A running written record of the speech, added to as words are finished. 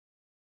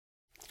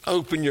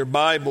open your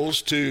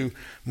Bibles to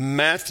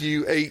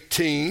Matthew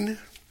 18.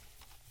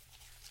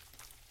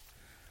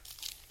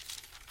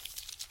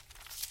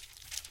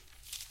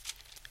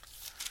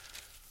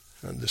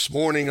 And this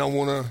morning I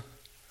want to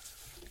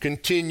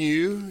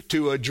continue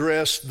to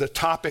address the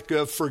topic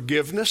of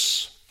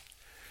forgiveness.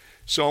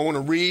 So I want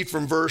to read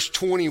from verse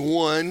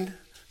 21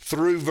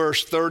 through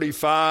verse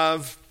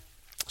 35.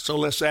 So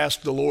let's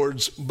ask the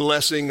Lord's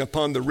blessing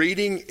upon the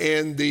reading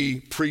and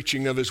the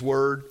preaching of His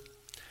Word.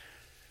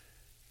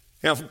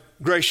 Now,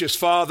 gracious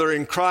Father,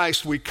 in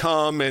Christ we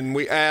come and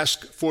we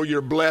ask for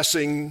your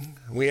blessing.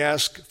 We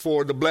ask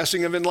for the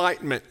blessing of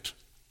enlightenment.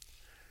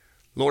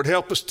 Lord,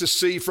 help us to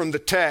see from the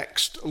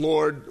text,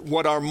 Lord,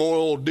 what our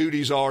moral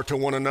duties are to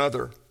one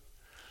another.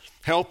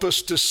 Help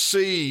us to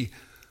see,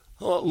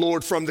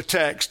 Lord, from the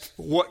text,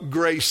 what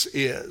grace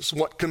is,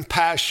 what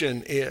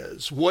compassion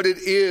is, what it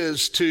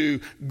is to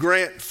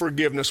grant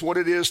forgiveness, what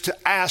it is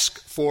to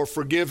ask for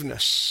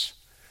forgiveness.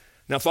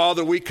 Now,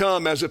 Father, we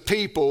come as a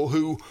people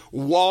who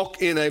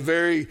walk in a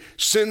very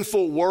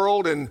sinful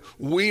world, and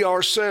we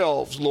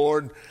ourselves,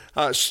 Lord,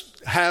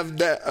 have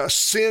that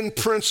sin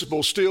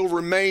principle still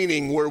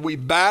remaining where we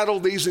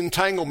battle these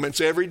entanglements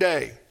every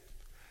day.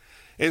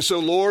 And so,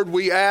 Lord,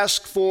 we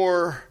ask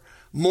for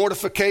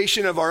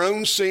mortification of our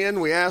own sin.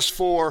 We ask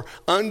for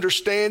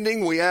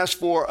understanding. We ask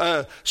for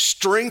a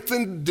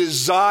strengthened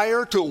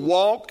desire to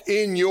walk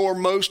in your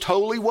most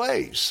holy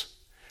ways.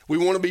 We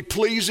want to be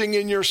pleasing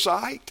in your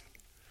sight.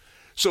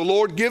 So,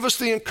 Lord, give us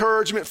the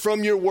encouragement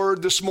from your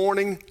word this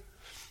morning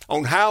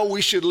on how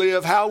we should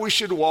live, how we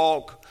should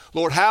walk.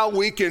 Lord, how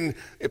we can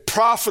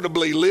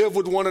profitably live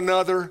with one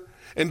another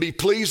and be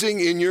pleasing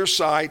in your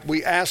sight.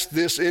 We ask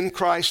this in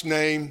Christ's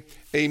name.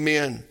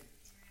 Amen.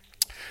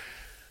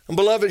 And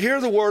beloved, hear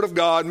the word of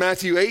God,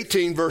 Matthew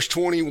 18, verse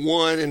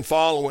 21 and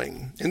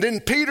following. And then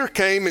Peter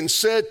came and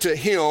said to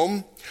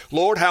him,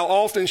 Lord, how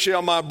often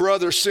shall my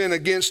brother sin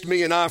against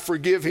me and I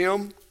forgive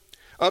him?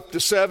 Up to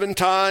 7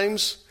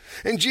 times?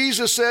 And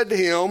Jesus said to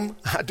him,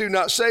 I do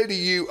not say to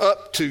you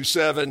up to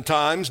 7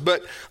 times,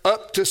 but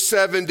up to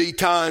 70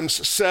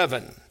 times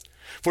 7.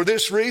 For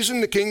this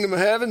reason, the kingdom of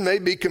heaven may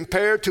be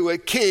compared to a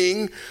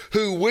king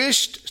who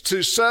wished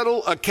to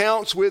settle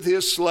accounts with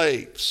his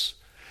slaves.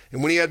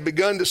 And when he had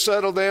begun to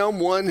settle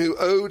them, one who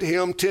owed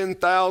him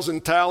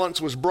 10,000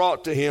 talents was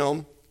brought to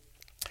him.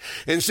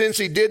 And since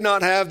he did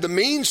not have the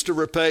means to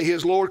repay,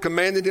 his Lord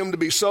commanded him to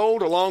be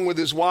sold along with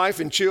his wife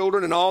and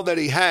children and all that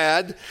he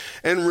had,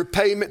 and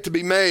repayment to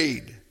be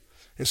made.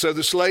 And so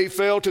the slave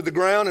fell to the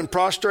ground and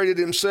prostrated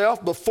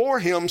himself before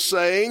him,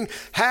 saying,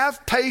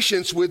 have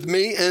patience with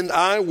me, and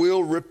I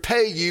will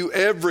repay you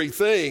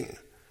everything.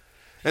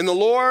 And the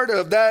Lord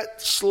of that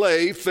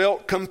slave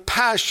felt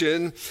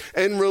compassion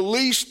and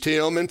released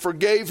him and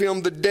forgave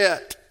him the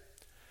debt.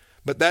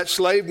 But that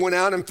slave went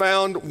out and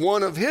found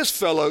one of his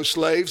fellow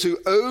slaves who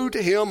owed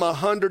him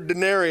 100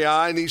 denarii,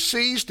 and he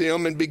seized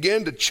him and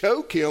began to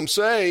choke him,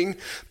 saying,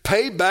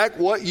 pay back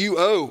what you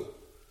owe.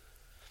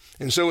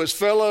 And so his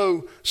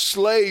fellow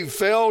slave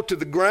fell to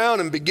the ground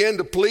and began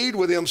to plead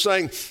with him,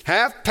 saying,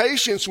 have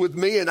patience with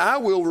me, and I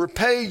will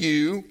repay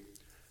you.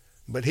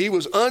 But he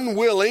was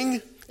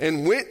unwilling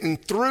and went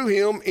and threw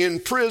him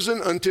in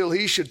prison until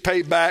he should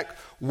pay back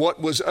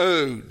what was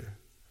owed.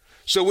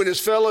 So when his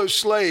fellow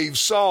slaves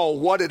saw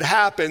what had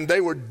happened, they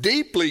were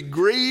deeply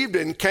grieved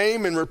and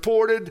came and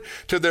reported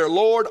to their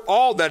Lord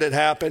all that had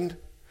happened.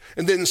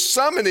 And then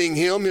summoning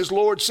him, his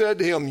Lord said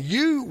to him,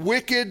 you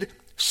wicked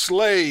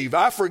slave,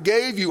 I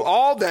forgave you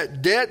all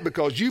that debt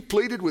because you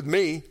pleaded with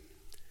me.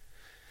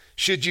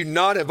 Should you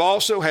not have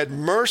also had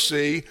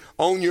mercy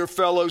on your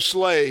fellow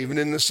slave, and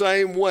in the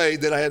same way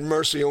that I had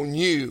mercy on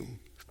you?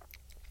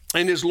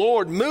 And his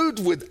Lord,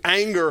 moved with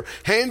anger,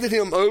 handed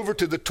him over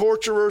to the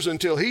torturers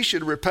until he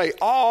should repay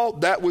all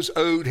that was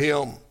owed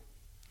him.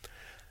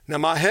 Now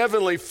my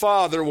heavenly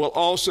Father will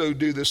also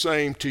do the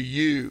same to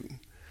you,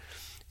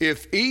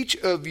 if each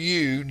of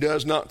you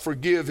does not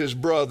forgive his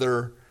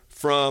brother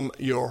from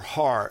your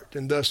heart.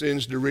 And thus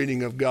ends the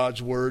reading of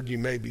God's word. You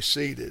may be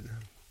seated.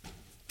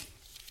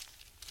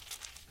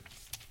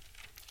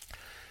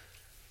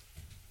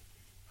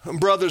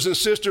 Brothers and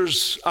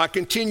sisters, I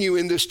continue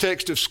in this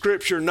text of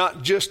Scripture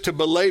not just to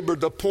belabor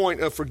the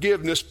point of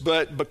forgiveness,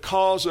 but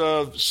because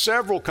of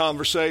several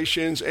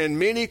conversations and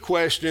many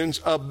questions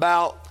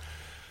about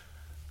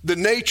the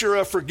nature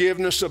of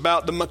forgiveness,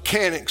 about the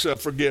mechanics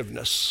of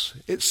forgiveness.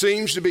 It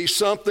seems to be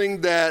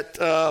something that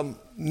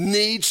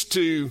needs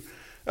to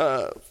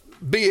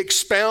be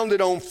expounded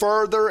on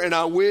further, and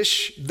I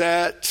wish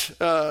that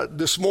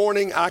this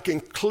morning I can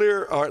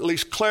clear, or at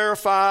least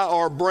clarify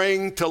or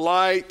bring to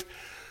light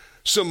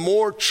some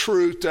more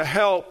truth to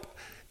help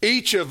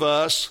each of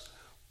us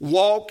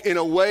walk in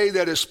a way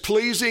that is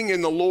pleasing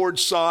in the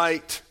Lord's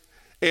sight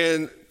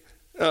and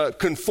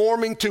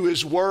conforming to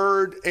his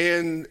word,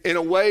 and in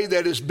a way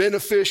that is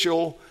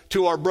beneficial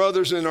to our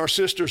brothers and our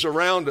sisters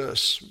around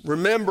us.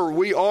 Remember,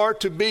 we are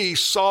to be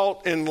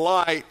salt and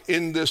light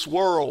in this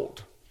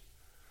world.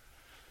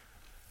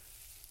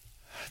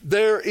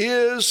 There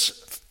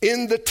is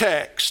in the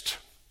text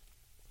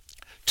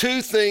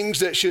two things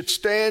that should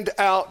stand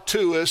out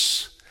to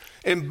us,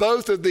 and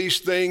both of these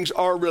things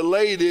are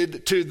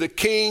related to the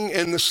king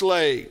and the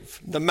slave,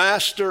 the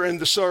master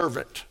and the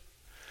servant.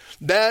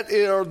 That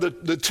are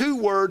the two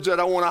words that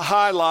I want to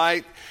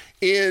highlight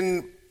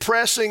in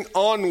pressing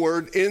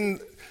onward, in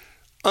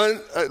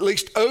at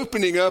least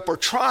opening up or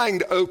trying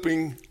to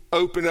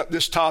open up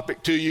this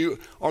topic to you,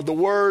 are the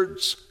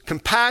words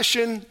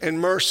compassion and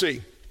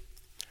mercy.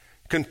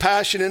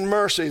 Compassion and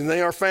mercy, and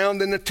they are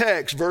found in the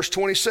text. Verse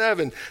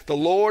 27, the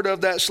Lord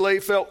of that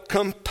slave felt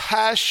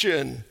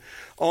compassion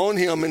on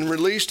him and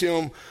released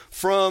him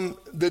from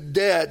the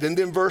debt. And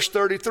then verse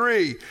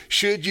 33,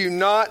 should you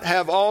not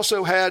have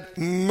also had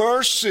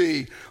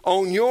mercy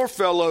on your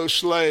fellow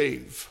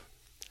slave?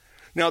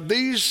 Now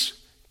these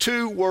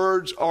two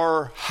words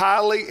are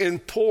highly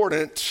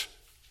important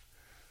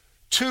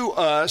to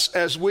us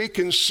as we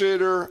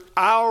consider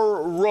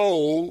our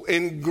role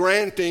in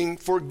granting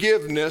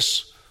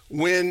forgiveness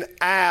when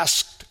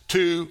asked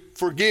to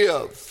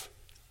forgive.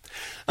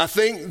 I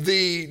think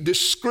the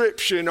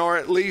description, or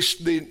at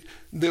least the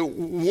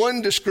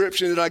one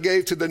description that I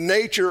gave to the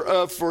nature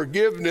of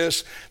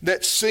forgiveness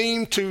that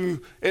seemed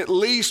to at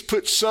least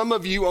put some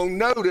of you on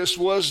notice,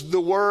 was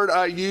the word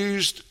I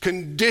used,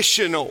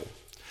 conditional,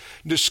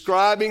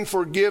 describing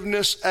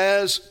forgiveness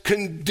as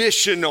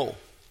conditional.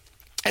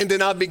 And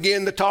then I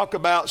began to talk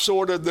about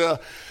sort of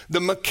the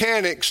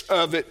mechanics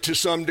of it to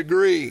some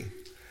degree.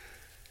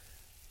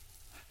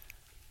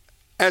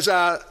 As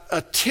I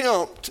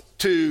attempt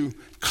to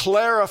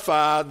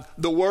clarify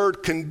the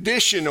word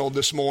conditional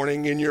this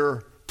morning in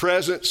your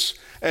presence,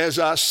 as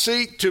I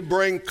seek to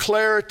bring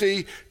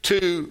clarity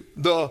to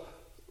the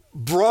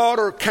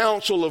broader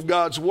counsel of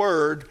God's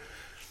word,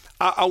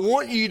 I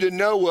want you to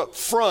know up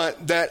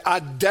front that I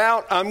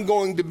doubt I'm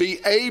going to be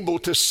able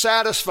to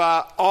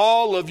satisfy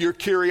all of your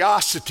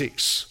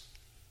curiosities.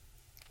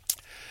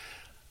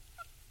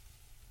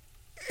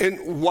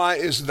 And why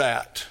is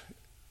that?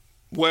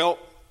 Well,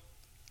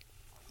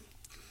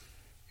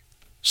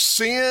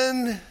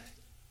 sin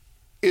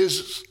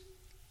is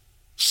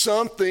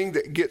something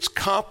that gets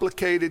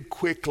complicated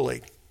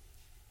quickly.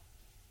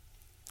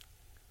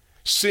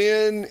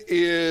 Sin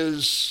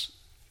is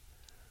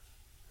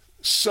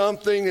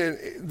something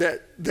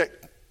that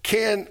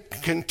can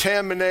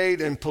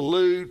contaminate and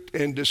pollute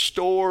and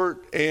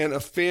distort and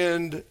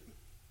offend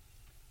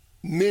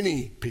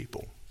many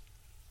people.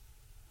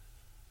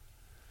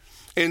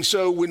 And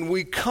so when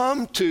we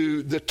come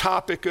to the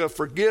topic of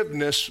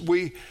forgiveness,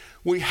 we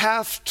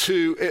have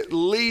to, at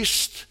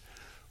least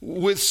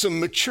with some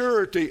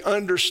maturity,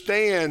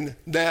 understand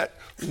that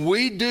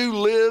we do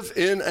live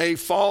in a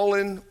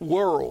fallen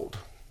world.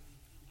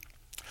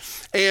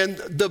 And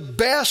the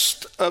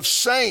best of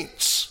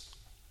saints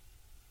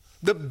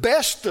and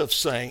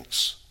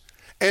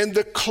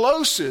the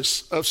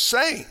closest of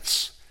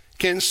saints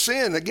can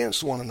sin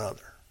against one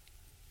another.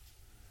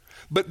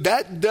 But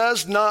that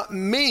does not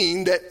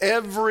mean that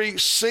every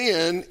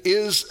sin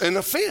is an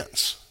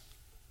offense.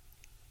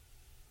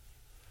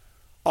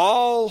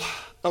 All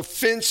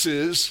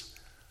offenses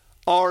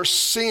are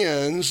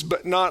sins,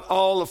 but not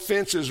all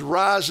offenses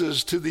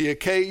rises to the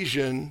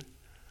occasion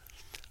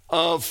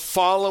of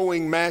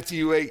following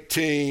Matthew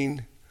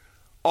 18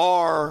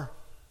 are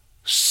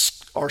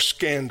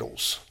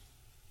scandals.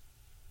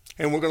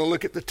 And we're going to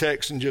look at the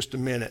text in just a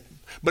minute.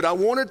 But I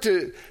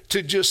wanted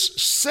to just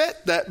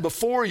set that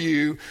before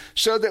you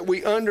so that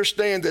we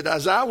understand that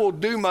as I will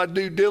do my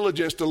due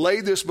diligence to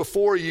lay this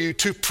before you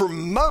to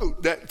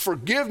promote that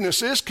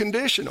forgiveness is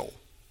conditional,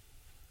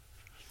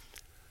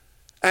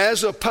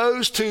 as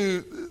opposed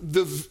to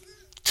the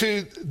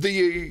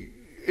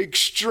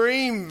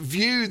extreme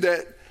view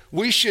that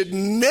we should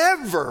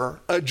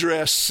never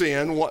address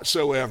sin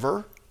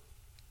whatsoever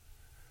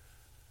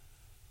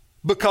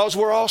because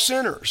we're all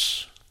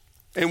sinners.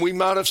 And we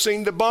might have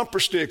seen the bumper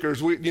stickers,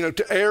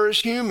 to err is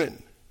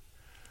human.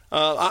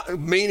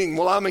 Meaning,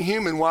 well, I'm a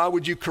human, why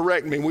would you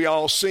correct me? We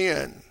all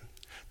sin.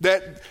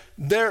 That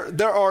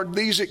there are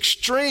these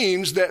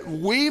extremes that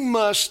we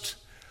must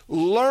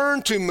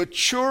learn to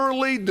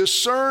maturely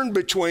discern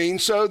between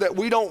so that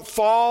we don't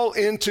fall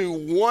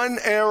into one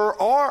error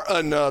or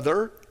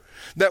another,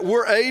 that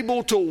we're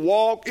able to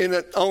walk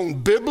on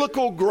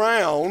biblical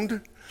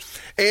ground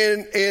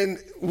and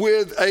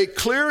with a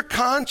clear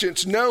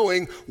conscience,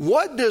 knowing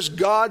what does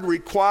God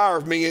require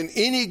of me in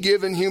any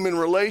given human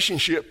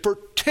relationship,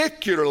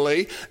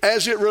 particularly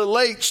as it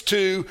relates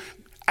to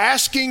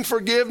asking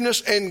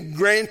forgiveness and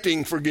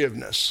granting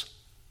forgiveness.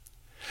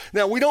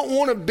 Now, we don't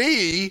want to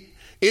be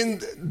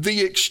in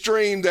the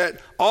extreme that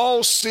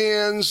all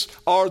sins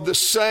are the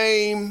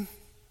same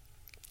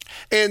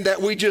and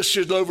that we just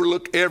should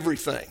overlook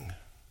everything.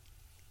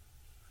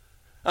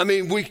 I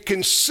mean, we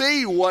can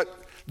see what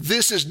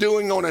this is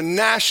doing on a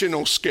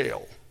national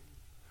scale.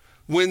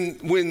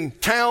 When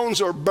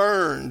towns are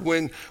burned,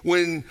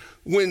 when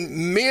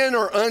men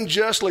are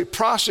unjustly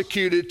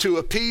prosecuted to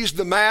appease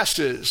the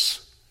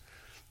masses,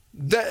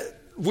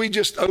 that we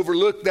just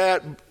overlook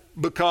that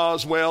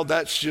because, well,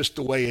 that's just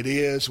the way it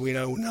is. We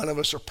know none of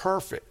us are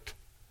perfect.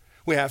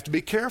 We have to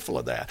be careful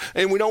of that.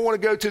 And we don't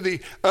want to go to the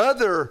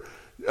other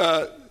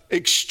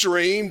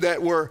extreme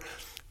that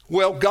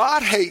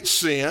God hates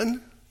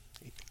sin,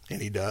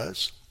 and he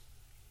does.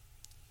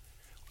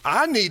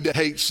 I need to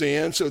hate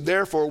sin, so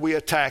therefore we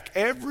attack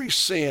every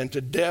sin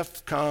to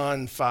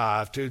DEFCON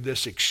 5, to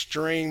this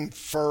extreme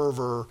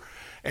fervor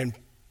and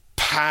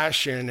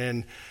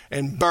passion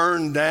and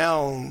burn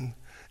down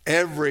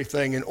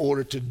everything in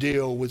order to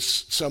deal with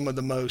some of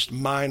the most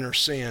minor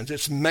sins.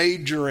 It's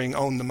majoring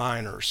on the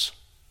minors.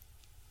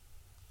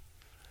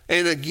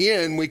 And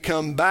again, we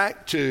come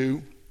back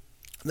to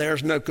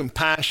there's no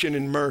compassion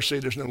and mercy,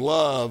 there's no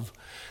love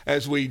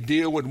as we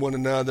deal with one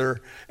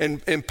another.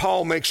 And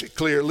Paul makes it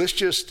clear.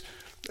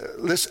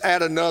 Let's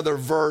add another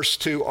verse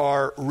to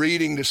our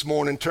reading this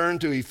morning. Turn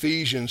to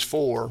Ephesians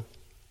 4.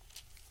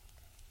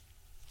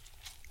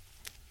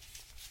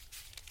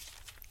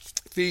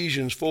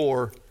 Ephesians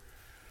 4.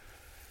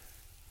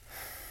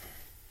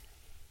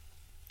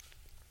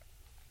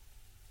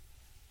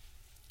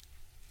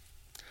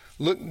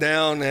 Look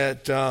down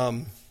at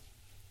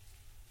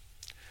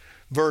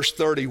verse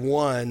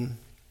 31.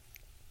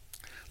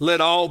 Let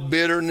all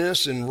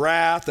bitterness and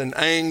wrath and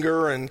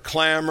anger and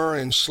clamor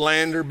and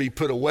slander be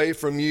put away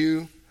from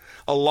you,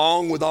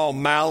 along with all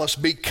malice.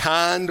 Be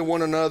kind to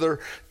one another,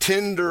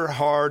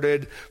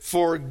 tender-hearted,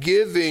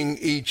 forgiving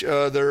each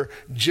other,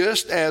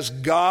 just as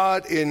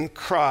God in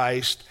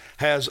Christ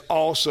has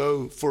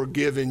also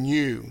forgiven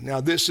you.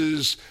 Now, this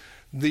is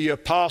the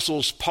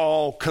Apostle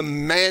Paul's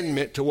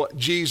commandment to what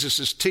Jesus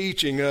is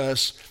teaching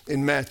us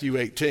in Matthew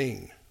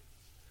 18.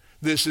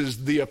 This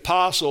is the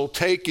apostle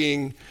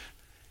taking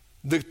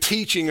the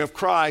teaching of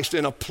Christ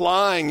and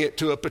applying it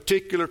to a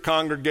particular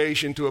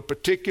congregation, to a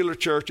particular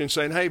church, and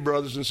saying, hey,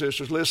 brothers and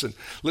sisters, listen,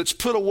 let's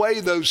put away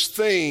those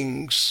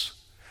things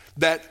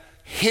that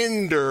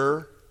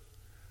hinder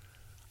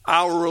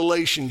our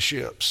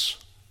relationships.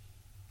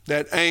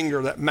 That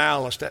anger, that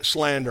malice, that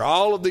slander,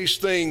 all of these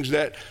things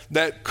that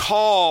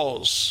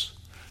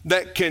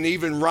can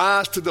even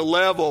rise to the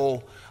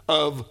level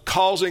of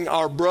causing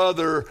our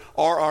brother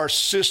or our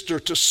sister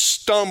to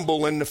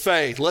stumble in the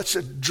faith. Let's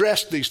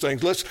address these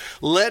things.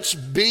 Let's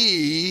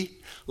be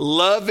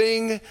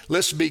loving.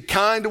 Let's be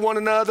kind to one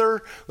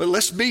another. But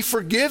let's be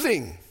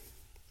forgiving.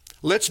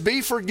 Let's be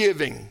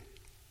forgiving.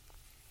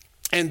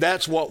 And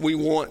that's what we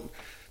want.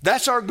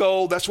 That's our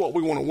goal. That's what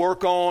we want to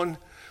work on.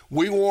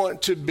 We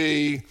want to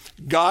be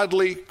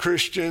godly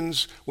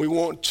Christians. We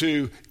want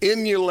to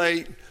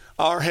emulate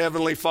our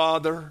Heavenly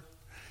Father.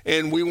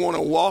 And we want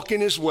to walk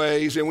in his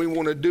ways, and we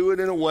want to do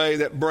it in a way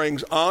that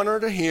brings honor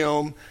to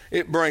him.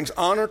 It brings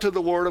honor to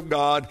the Word of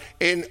God.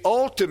 And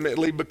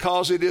ultimately,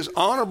 because it is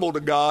honorable to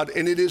God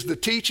and it is the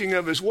teaching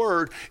of his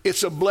Word,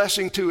 it's a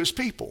blessing to his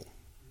people.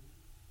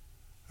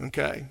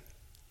 Okay?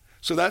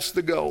 So that's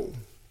the goal.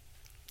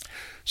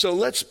 So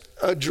let's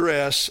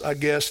address, I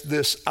guess,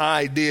 this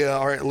idea,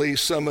 or at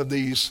least some of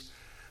these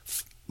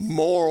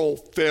moral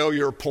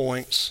failure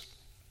points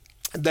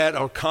that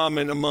are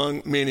common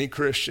among many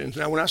Christians.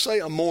 Now, when I say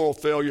a moral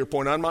failure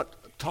point, I'm not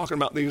talking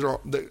about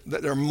that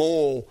they're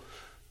moral,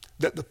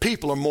 that the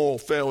people are moral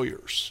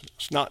failures.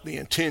 It's not the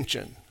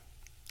intention.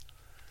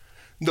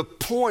 The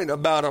point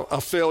about a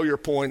failure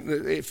point,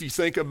 if you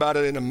think about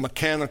it in a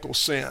mechanical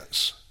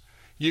sense,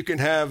 you can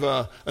have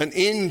an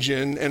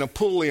engine and a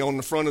pulley on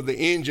the front of the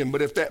engine,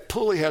 but if that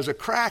pulley has a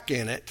crack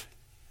in it,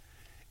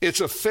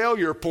 it's a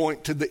failure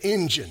point to the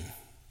engine.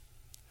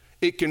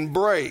 It can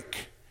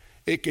break.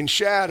 It can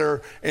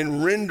shatter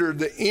and render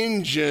the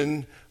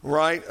engine,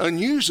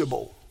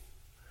 unusable.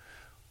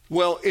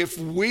 Well, if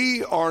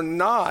we are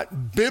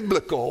not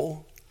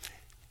biblical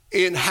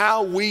in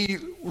how we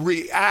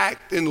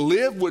react and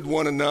live with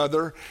one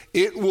another,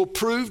 it will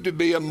prove to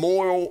be a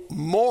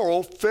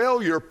moral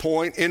failure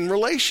point in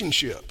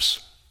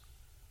relationships.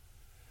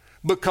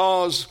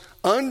 Because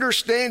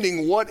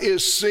understanding what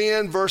is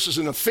sin versus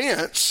an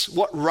offense,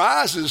 what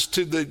rises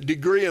to the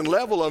degree and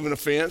level of an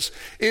offense,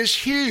 is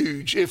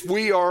huge. If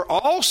we are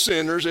all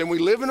sinners and we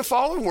live in a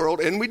fallen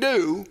world, and we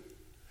do,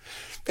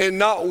 and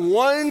not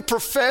one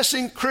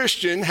professing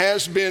Christian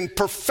has been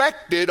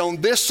perfected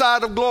on this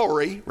side of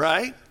glory,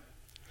 right?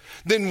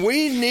 Then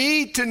we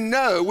need to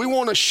know, we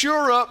want to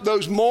shore up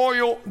those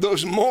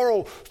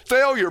moral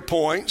failure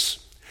points.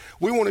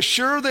 We want to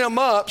shore them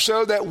up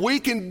so that we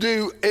can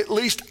do at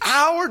least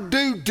our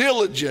due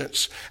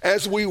diligence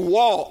as we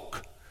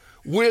walk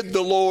with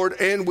the Lord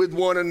and with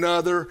one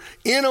another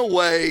in a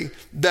way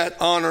that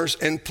honors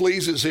and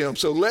pleases him.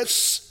 So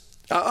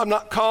I'm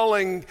not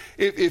calling,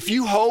 if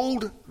you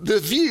hold the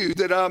view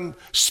that I'm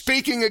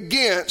speaking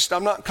against,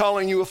 I'm not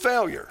calling you a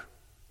failure.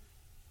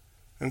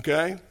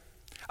 Okay?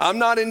 I'm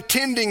not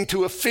intending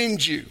to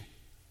offend you.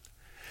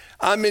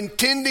 I'm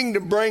intending to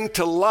bring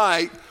to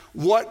light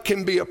what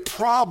can be a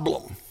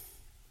problem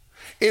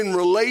in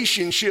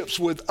relationships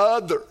with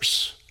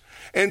others,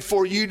 and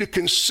for you to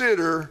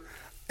consider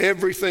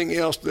everything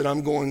else that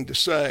I'm going to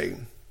say.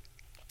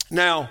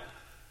 Now,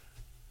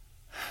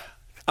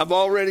 I've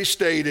already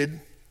stated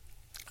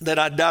that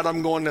I doubt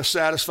I'm going to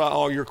satisfy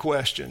all your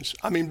questions.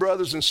 I mean,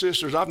 brothers and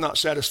sisters, I've not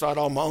satisfied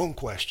all my own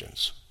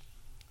questions.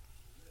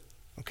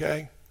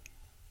 Okay?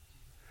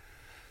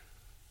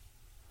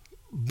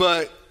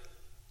 But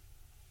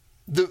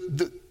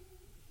the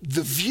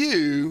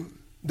view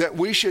that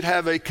we should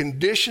have a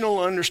conditional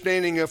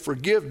understanding of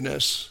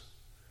forgiveness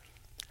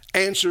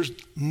answers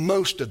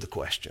most of the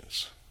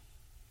questions.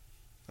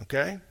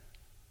 Okay?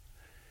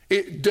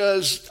 It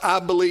does, I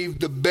believe,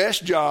 the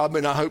best job,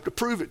 and I hope to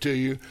prove it to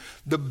you,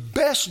 the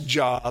best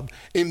job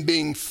in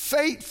being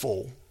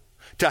faithful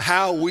to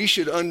how we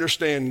should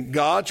understand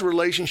God's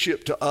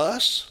relationship to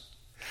us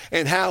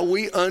and how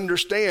we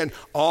understand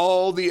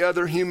all the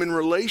other human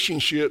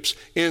relationships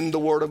in the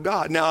Word of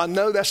God. Now, I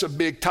know that's a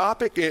big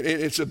topic, and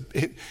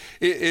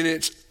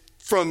it's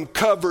from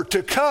cover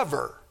to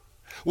cover.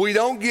 We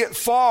don't get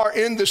far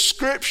in the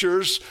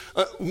Scriptures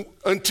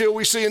until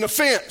we see an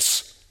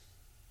offense,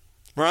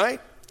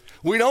 right?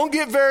 We don't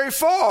get very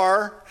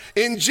far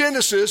in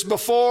Genesis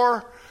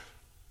before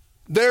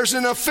there's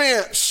an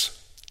offense.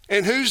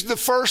 And who's the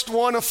first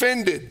one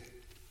offended?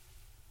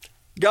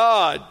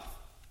 God.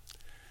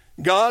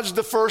 God's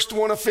the first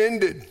one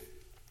offended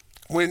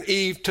when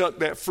Eve took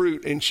that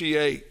fruit and she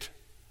ate.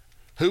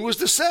 Who was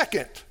the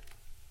second?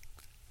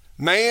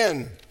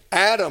 Man,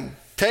 Adam.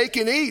 Take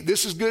and eat.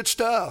 This is good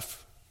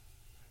stuff.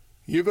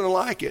 You're going to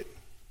like it.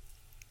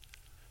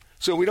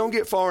 So we don't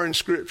get far in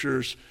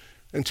Scriptures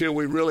until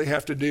we really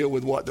have to deal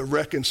with what? The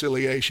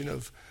reconciliation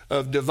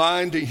of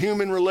divine to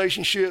human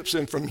relationships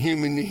and from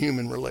human to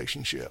human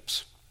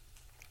relationships.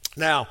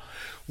 Now,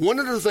 one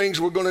of the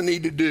things we're going to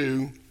need to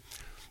do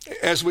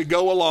as we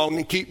go along,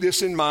 and keep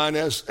this in mind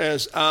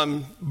as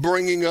I'm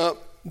bringing up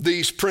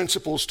these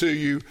principles to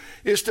you,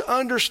 is to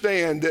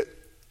understand that,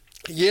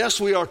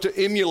 yes, we are to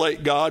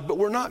emulate God, but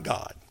we're not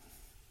God.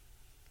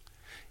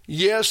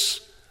 Yes,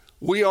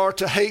 we are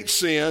to hate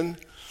sin,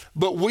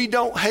 but we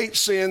don't hate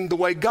sin the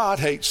way God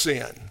hates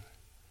sin.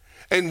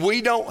 And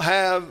we don't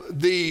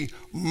have the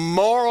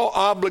moral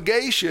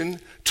obligation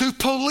to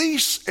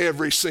police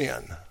every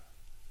sin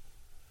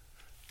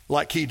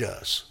like He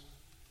does,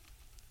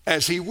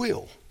 as He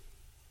will.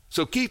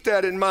 So keep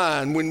that in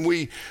mind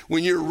when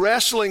you're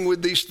wrestling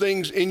with these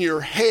things in your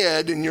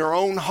head, in your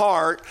own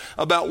heart,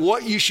 about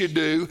what you should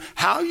do,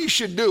 how you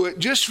should do it.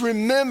 Just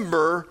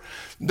remember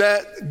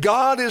that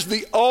God is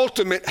the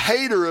ultimate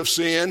hater of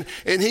sin,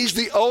 and He's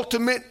the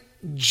ultimate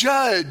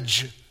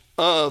judge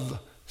of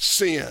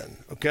sin,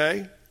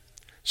 okay?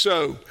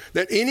 So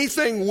that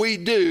anything we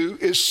do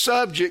is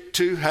subject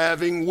to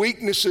having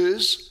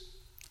weaknesses,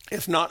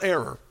 if not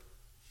error.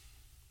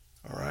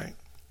 All right?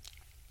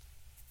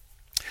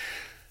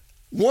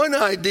 One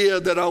idea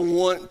that I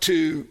want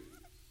to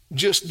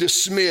just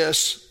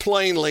dismiss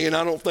plainly, and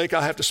I don't think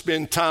I have to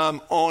spend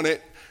time on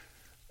it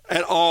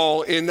at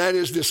all, and that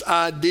is this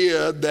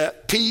idea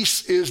that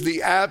peace is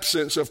the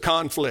absence of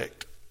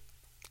conflict.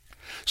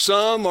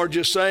 Some are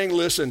just saying,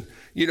 listen,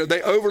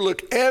 they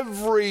overlook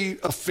every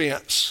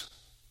offense.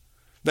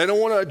 They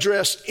don't want to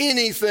address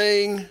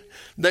anything.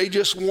 They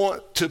just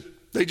want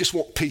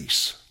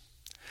peace.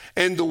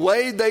 And the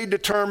way they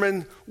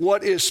determine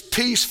what is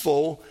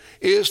peaceful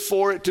is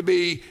for it to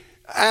be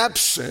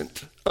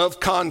absent of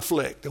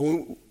conflict.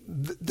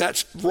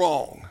 That's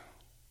wrong.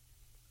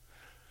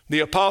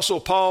 The Apostle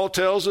Paul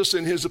tells us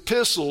in his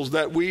epistles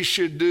that we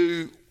should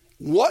do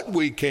what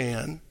we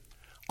can,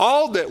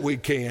 all that we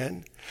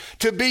can,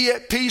 to be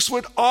at peace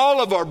with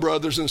all of our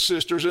brothers and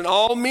sisters and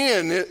all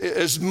men,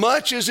 as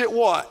much as it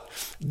what?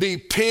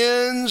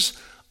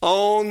 Depends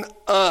on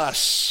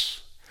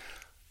us.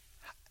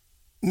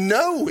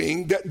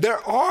 Knowing that there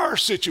are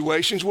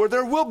situations where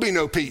there will be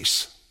no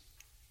peace.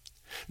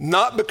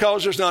 Not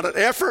because there's not an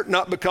effort,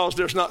 not because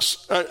there's not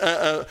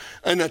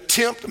an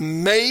attempt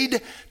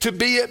made to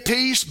be at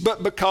peace,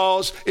 but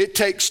because it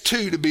takes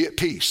two to be at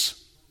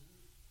peace.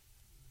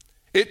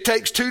 It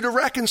takes two to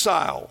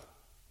reconcile.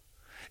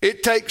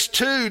 It takes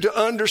two to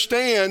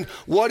understand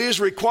what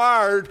is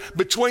required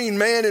between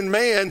man and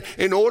man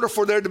in order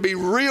for there to be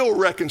real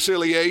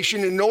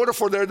reconciliation, in order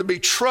for there to be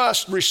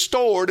trust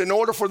restored, in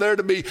order for there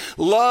to be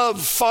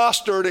love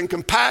fostered and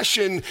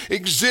compassion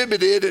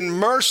exhibited and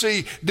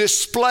mercy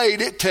displayed.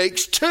 It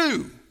takes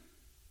two.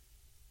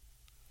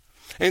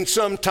 And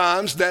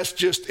sometimes that's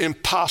just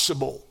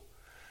impossible,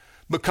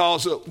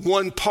 because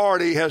one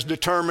party has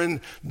determined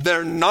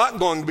they're not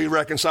going to be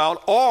reconciled,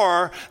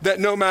 or that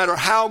no matter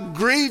how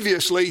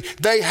grievously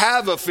they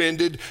have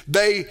offended,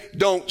 they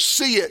don't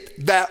see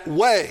it that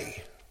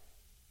way.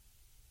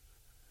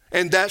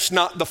 And that's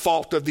not the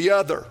fault of the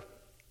other.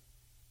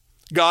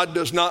 God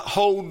does not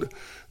hold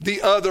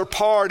the other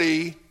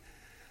party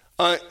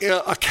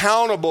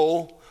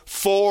accountable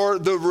for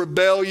the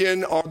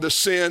rebellion or the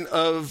sin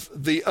of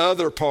the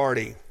other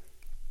party.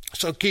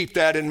 So keep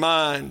that in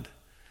mind.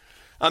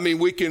 I mean,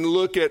 we can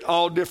look at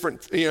all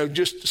different,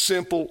 just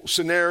simple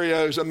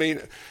scenarios. I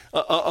mean,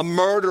 a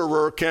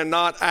murderer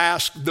cannot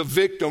ask the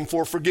victim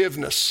for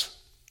forgiveness,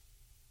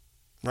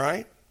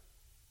 right?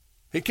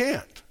 He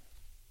can't.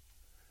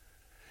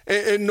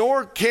 And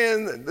nor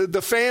can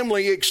the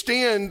family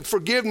extend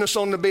forgiveness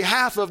on the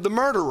behalf of the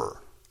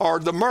murderer or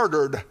the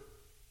murdered.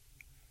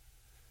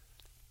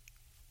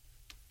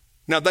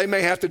 Now, they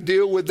may have to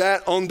deal with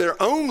that on their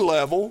own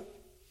level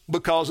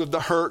because of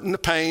the hurt and the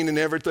pain and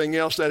everything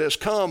else that has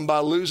come by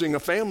losing a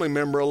family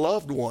member, a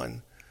loved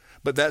one.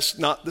 But that's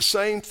not the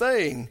same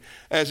thing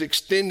as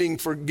extending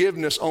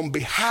forgiveness on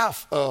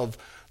behalf of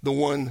the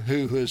one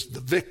who is the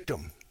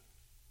victim.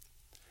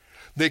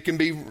 There can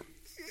be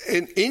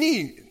in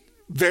any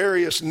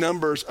various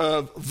numbers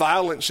of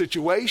violent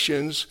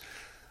situations,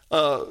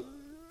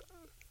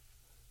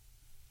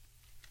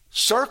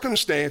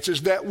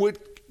 circumstances that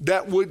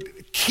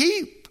would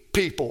keep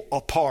people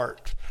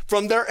apart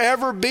from there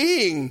ever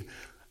being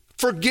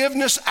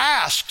forgiveness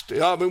asked.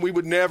 I mean, we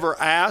would never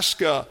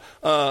ask a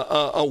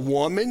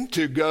woman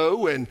to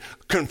go and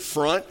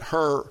confront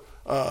her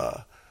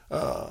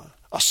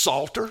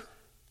assaulter,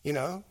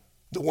 the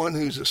one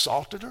who's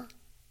assaulted her.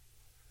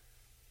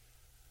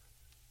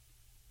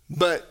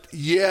 But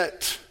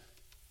yet,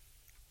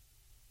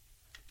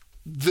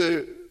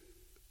 the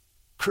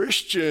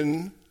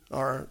Christian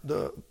or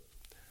the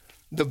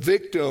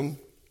victim,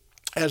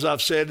 as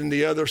I've said in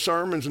the other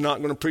sermons, I'm not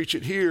going to preach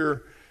it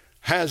here,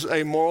 has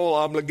a moral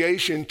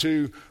obligation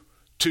to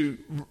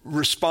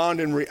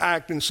respond and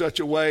react in such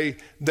a way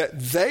that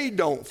they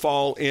don't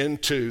fall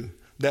into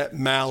that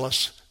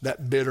malice,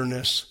 that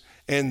bitterness,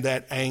 and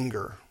that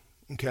anger,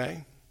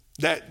 okay?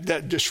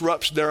 That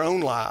disrupts their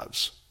own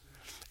lives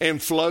and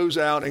flows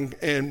out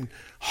and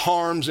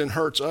harms and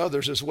hurts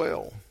others as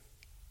well.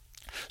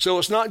 So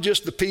it's not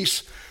just the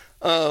peace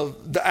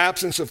of the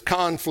absence of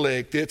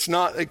conflict. It's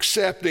not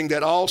accepting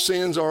that all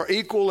sins are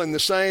equal and the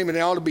same and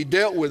they ought to be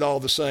dealt with all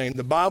the same.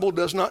 The Bible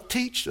does not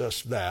teach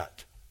us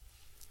that.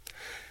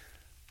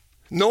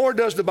 Nor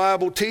does the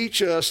Bible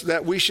teach us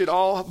that we should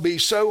all be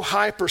so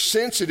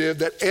hypersensitive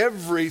that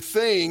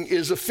everything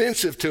is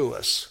offensive to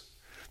us.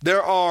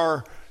 There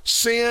are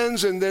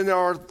sins, and then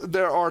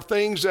there are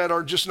things that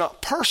are just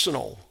not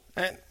personal.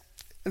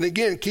 And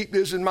again, keep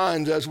this in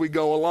mind as we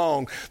go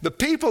along. The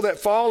people that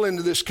fall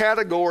into this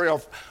category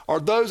are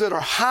those that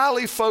are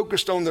highly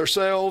focused on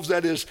themselves.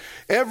 That is,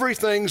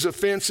 everything's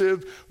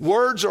offensive.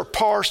 Words are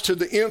parsed to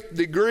the nth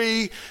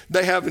degree.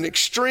 They have an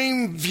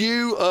extreme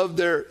view of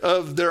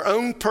their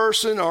own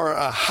person, or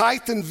a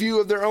heightened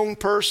view of their own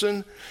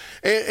person.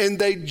 And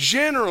they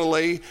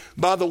generally,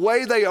 by the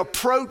way they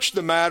approach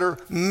the matter,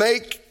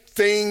 make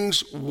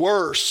things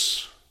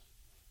worse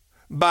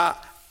by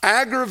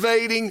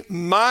aggravating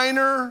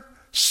minor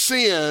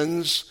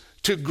sins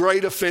to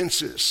great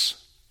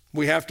offenses.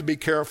 We have to be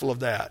careful of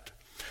that.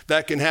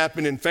 That can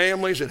happen in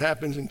families, it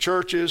happens in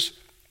churches,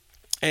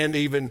 and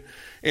even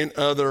in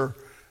other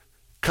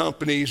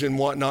companies and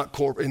whatnot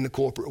in the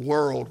corporate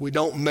world. We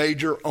don't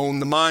major on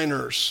the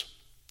minors.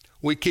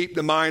 We keep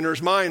the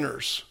minors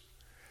minors,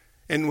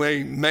 and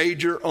we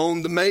major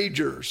on the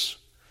majors.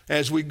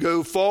 As we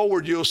go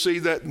forward, you'll see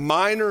that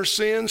minor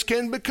sins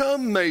can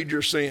become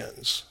major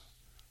sins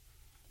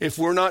if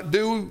we're not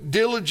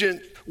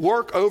diligent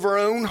work over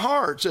our own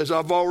hearts, as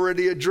I've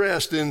already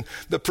addressed in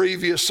the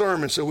previous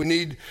sermon. So we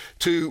need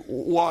to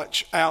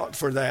watch out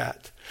for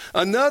that.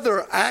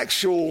 Another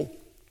actual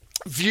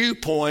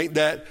viewpoint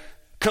that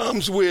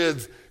comes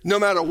with no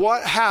matter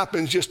what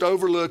happens, just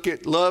overlook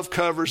it, love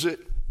covers it,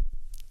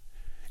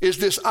 is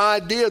this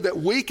idea that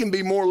we can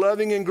be more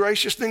loving and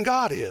gracious than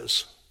God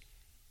is.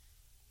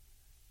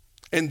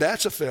 And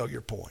that's a failure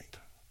point.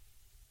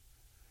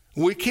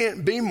 We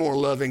can't be more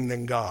loving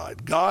than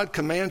God. God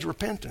commands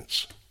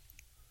repentance.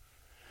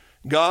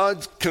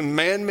 God's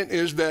commandment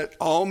is that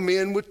all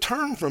men would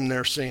turn from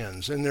their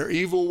sins and their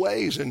evil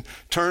ways and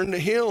turn to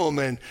Him,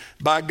 and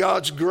by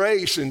God's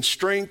grace and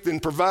strength and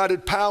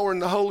provided power in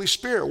the Holy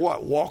Spirit,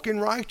 walk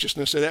in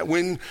righteousness. And that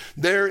when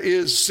there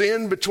is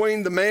sin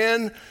between the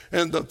man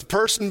and the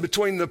person,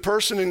 between the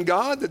person and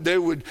God, that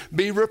there would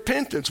be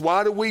repentance.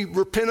 Why do we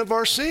repent of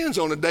our sins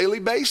on a daily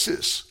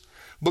basis?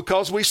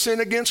 Because we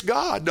sin against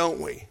God, don't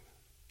we?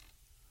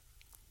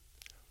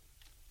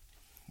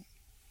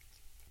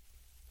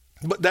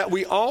 But that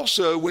we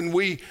also, when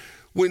we,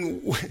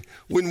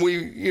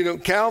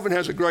 Calvin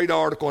has a great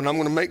article, and I'm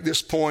going to make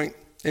this point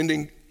and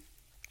then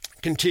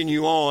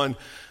continue on.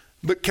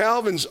 But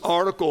Calvin's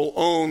article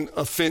on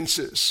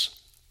offenses,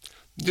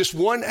 just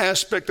one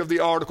aspect of the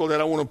article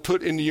that I want to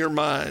put into your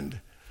mind.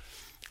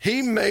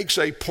 He makes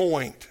a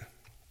point,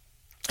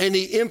 and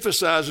he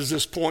emphasizes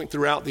this point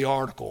throughout the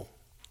article,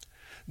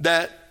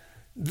 that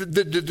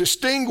the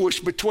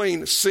distinguish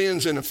between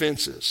sins and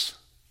offenses.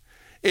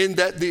 In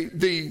that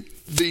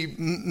the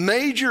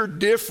major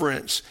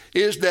difference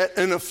is that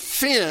an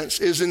offense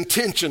is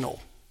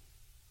intentional.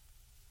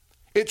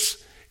 It's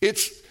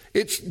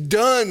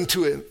done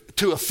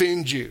to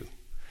offend you.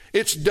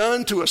 It's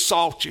done to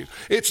assault you.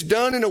 It's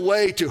done in a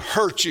way to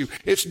hurt you.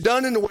 It's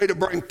done in a way to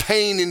bring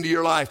pain into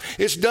your life.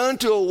 It's done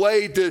to a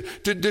way to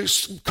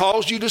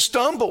cause you to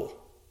stumble.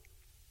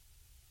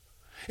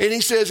 And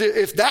he says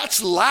if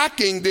that's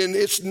lacking, then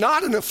it's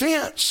not an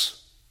offense.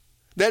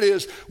 That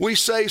is, we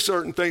say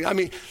certain things. I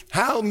mean,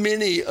 how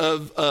many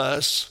of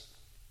us,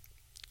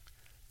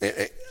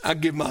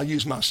 I'll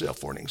use myself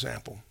for an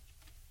example.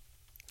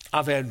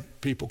 I've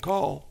had people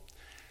call,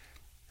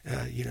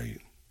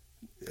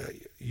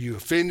 you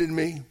offended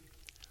me.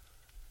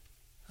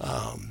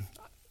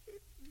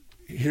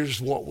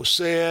 Here's what was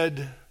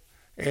said,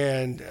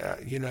 and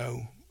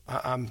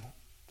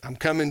I'm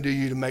coming to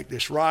you to make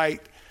this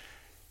right.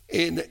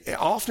 And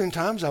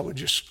oftentimes I would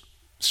just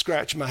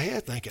scratch my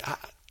head thinking,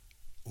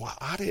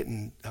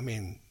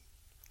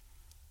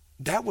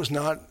 that was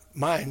not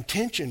my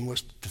intention,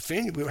 was to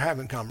offend you. We were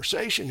having a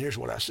conversation. Here's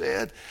what I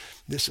said.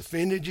 This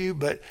offended you,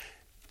 but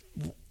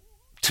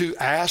to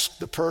ask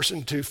the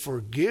person to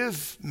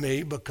forgive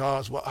me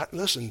because,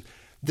 listen,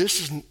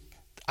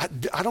 I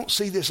don't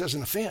see this as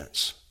an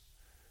offense.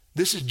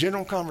 This is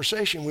general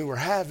conversation we were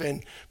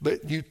having,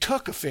 but you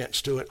took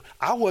offense to it.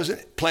 I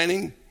wasn't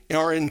planning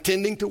or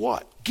intending to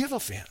what? Give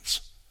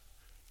offense.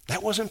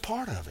 That wasn't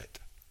part of it.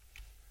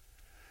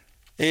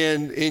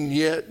 And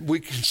yet we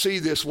can see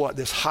this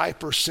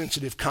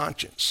hypersensitive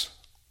conscience,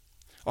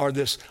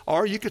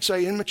 or you could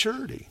say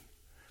immaturity.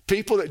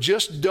 People that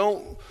just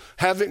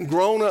haven't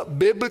grown up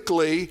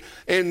biblically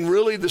and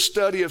really the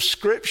study of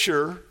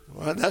Scripture.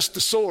 Well, that's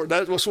the sword.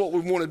 That's what we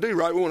want to do,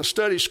 right? We want to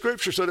study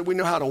Scripture so that we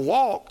know how to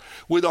walk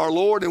with our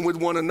Lord and with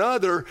one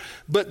another,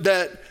 but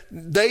that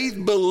they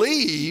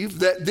believe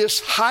that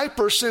this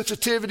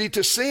hypersensitivity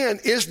to sin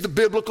is the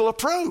biblical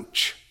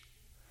approach.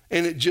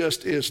 And it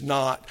just is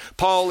not.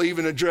 Paul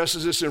even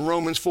addresses this in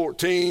Romans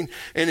 14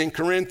 and in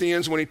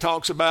Corinthians when he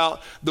talks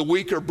about the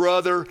weaker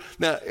brother.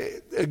 Now,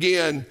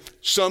 again,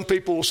 some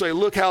people will say,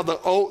 look how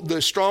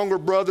the stronger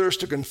brother is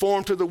to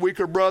conform to the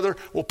weaker brother.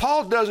 Well,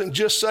 Paul doesn't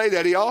just say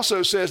that. He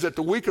also says that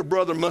the weaker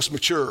brother must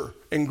mature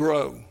and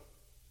grow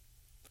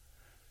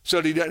so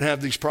that he doesn't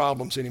have these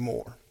problems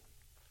anymore.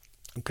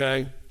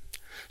 Okay?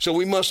 So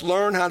we must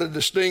learn how to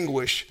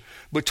distinguish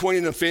between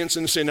an offense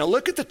and a sin. Now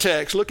look at the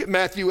text. Look at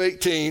Matthew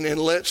 18, and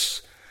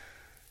let's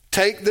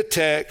take the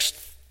text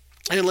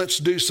and let's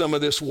do some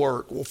of this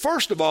work. Well,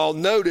 first of all,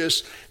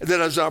 notice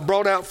that as I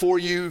brought out for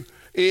you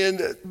in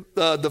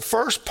the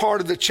first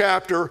part of the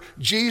chapter,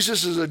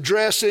 Jesus is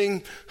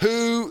addressing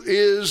who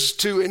is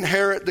to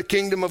inherit the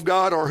kingdom of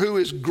God, or who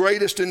is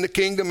greatest in the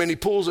kingdom, and he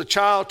pulls a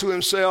child to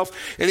himself,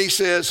 and he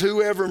says,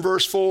 whoever, in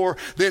verse 4,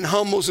 then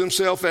humbles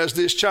himself as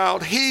this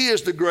child, he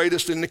is the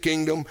greatest in the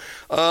kingdom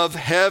of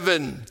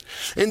heaven.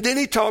 And then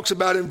he talks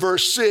about in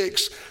verse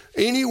 6,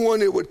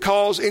 anyone that would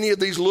cause any of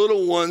these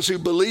little ones who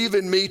believe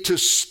in me to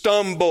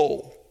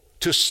stumble,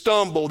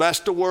 that's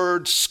the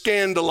word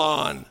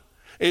scandalon.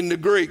 In the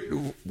Greek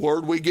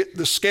word we get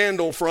the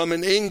scandal from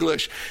in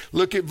English.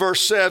 Look at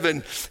verse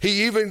 7.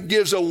 He even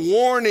gives a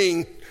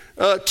warning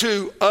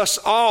to us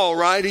all,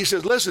 right? He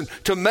says, listen,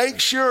 to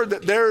make sure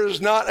that there is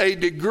not a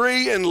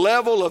degree and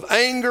level of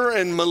anger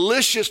and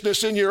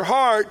maliciousness in your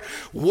heart,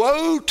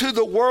 woe to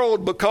the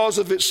world because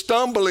of its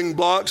stumbling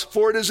blocks,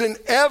 for it is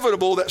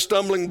inevitable that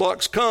stumbling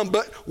blocks come,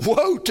 but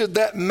woe to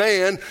that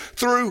man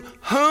through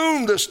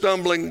whom the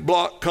stumbling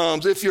block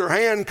comes. If your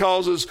hand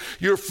causes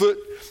your foot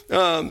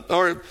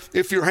or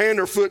if your hand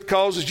or foot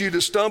causes you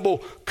to stumble,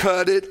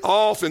 cut it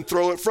off and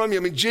throw it from you.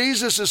 I mean,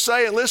 Jesus is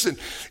saying, listen,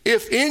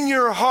 if in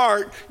your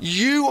heart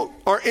you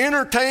are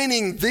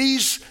entertaining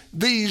these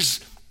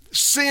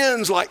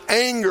sins like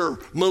anger,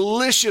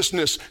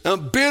 maliciousness,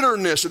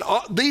 bitterness, and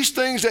all these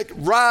things that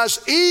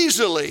rise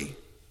easily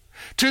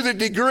to the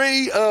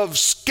degree of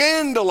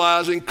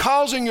scandalizing,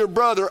 causing your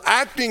brother,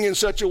 acting in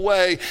such a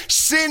way,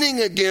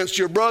 sinning against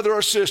your brother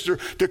or sister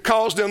to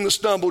cause them to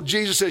stumble,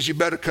 Jesus says you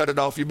better cut it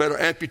off, you better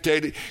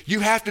amputate it.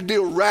 You have to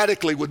deal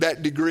radically with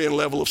that degree and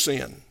level of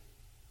sin.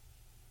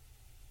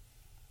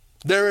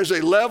 There is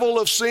a level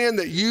of sin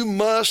that you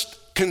must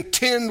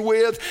contend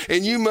with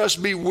and you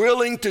must be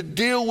willing to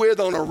deal with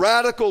on a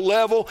radical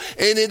level,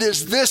 and it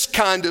is this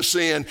kind of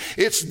sin.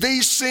 It's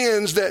these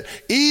sins that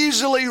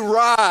easily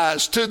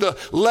rise to the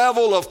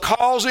level of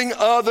causing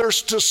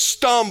others to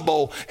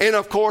stumble, and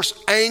of course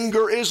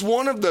anger is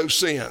one of those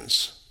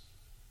sins.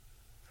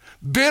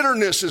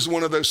 Bitterness is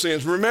one of those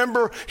sins.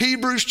 Remember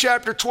Hebrews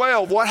chapter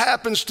 12.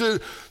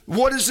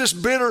 What does this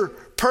bitter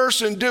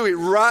person do?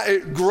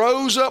 It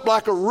grows up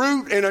like a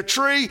root in a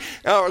tree,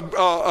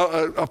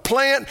 a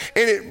plant,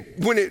 and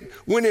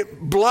when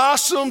it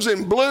blossoms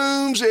and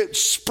blooms, it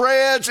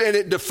spreads and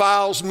it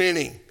defiles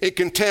many. It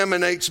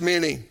contaminates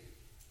many.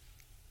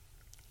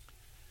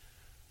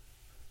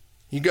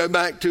 You go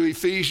back to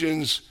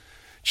Ephesians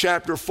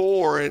chapter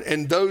 4,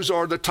 and those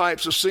are the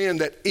types of sin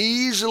that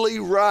easily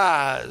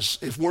rise,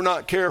 if we're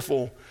not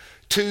careful,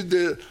 to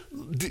the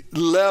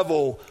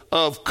level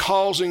of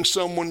causing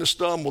someone to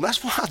stumble.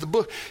 That's why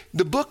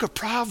the book of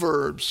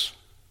Proverbs,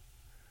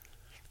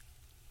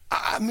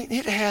 I mean,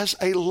 it has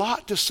a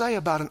lot to say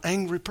about an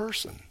angry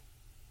person.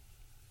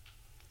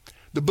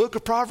 The book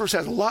of Proverbs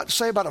has a lot to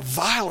say about a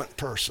violent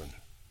person,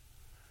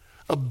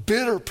 a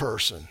bitter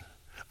person,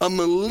 a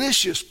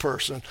malicious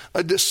person,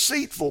 a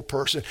deceitful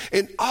person,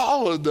 and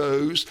all of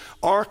those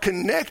are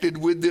connected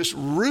with this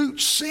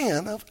root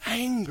sin of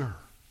anger.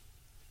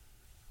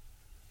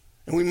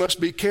 And we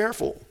must be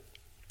careful.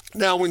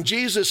 Now, when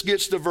Jesus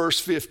gets to verse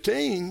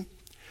 15,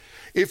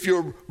 if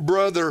your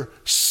brother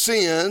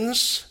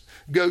sins,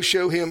 go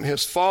show him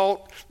his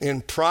fault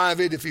in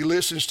private. If he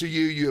listens to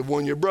you, you have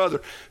won your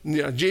brother.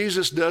 Now,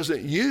 Jesus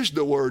doesn't use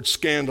the word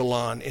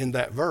scandalon in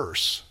that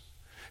verse.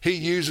 He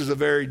uses a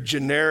very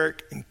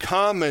generic and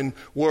common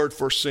word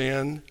for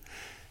sin,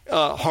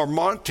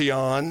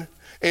 harmartion,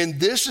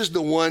 and this is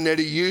the one that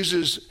he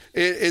uses.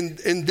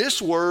 And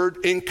this word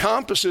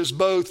encompasses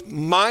both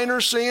minor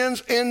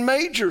sins and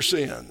major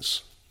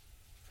sins.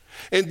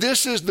 And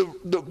this is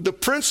the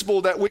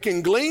principle that we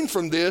can glean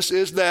from this,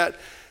 is that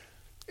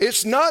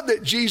it's not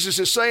that Jesus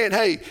is saying,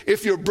 hey,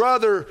 if your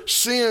brother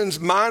sins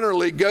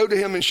minorly, go to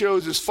him and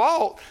show his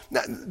fault.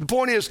 The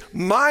point is,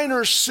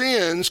 minor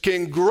sins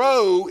can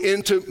grow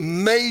into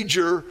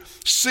major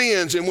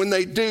sins. And when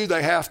they do,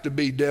 they have to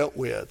be dealt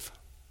with.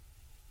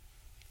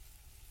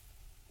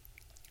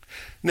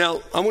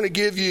 Now, I want to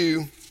give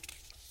you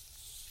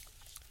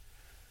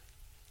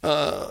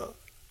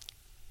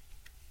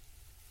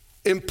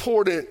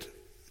important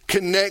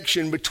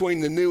connection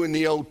between the New and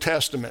the Old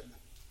Testament.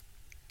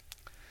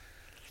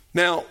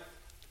 Now,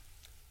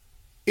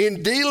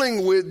 in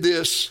dealing with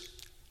this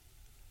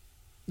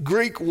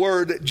Greek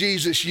word that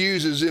Jesus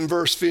uses in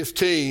verse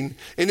 15,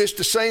 and it's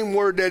the same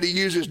word that he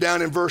uses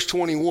down in verse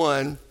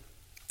 21,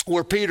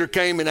 where Peter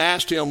came and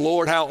asked him,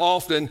 Lord, how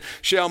often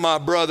shall my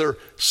brother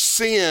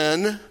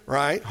sin,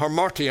 right,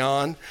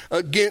 harmartion,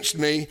 against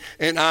me,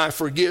 and I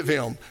forgive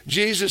him?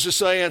 Jesus is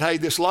saying, hey,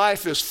 this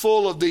life is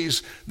full of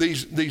these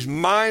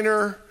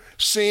minor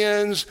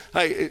sins.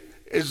 Hey,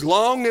 as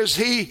long as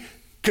he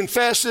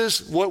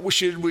confesses, what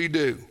should we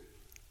do?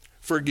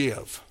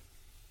 Forgive.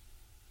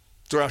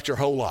 Throughout your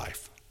whole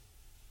life.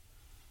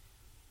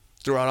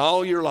 Throughout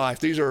all your life.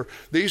 These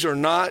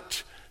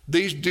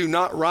do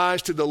not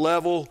rise to the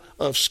level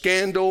of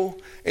scandal,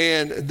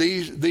 and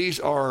these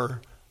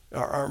are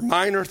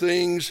minor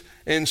things.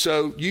 And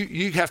so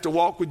you have to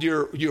walk with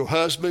your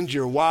husbands,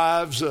 your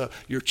wives,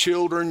 your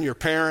children, your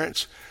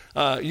parents.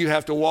 You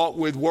have to walk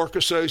with work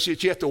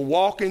associates. You have to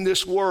walk in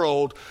this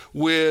world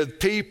with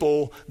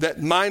people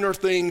that minor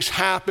things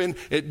happen.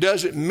 It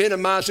doesn't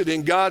minimize it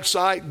in God's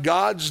sight.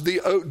 God's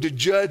the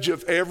judge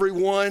of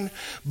everyone,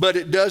 but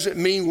it doesn't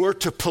mean we're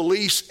to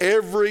police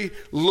every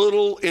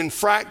little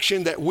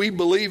infraction that we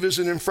believe is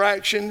an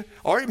infraction,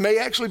 or it may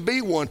actually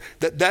be one.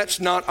 That's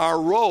not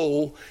our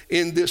role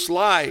in this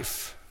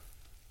life.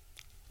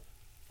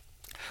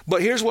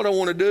 But here's what I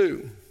want to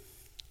do.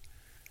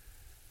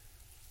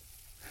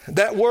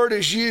 That word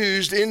is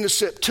used in the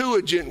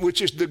Septuagint,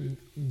 which is the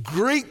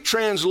Greek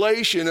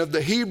translation of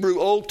the Hebrew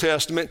Old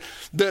Testament.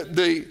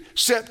 The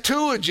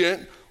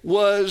Septuagint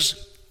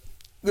was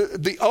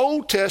the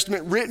Old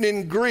Testament written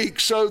in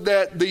Greek so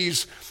that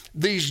these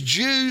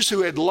Jews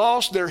who had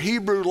lost their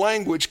Hebrew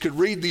language could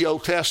read the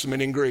Old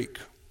Testament in Greek.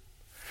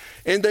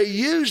 And they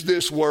used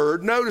this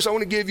word. Notice, I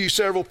want to give you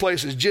several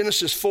places.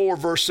 Genesis 4,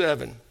 verse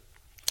 7.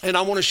 And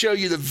I want to show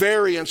you the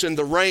variance and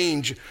the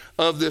range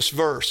of this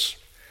verse.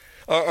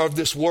 Of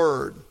this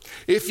word.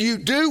 If you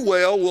do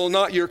well, will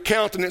not your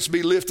countenance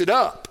be lifted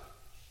up?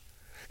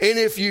 And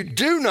if you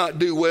do not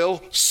do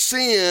well,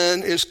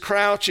 sin is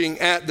crouching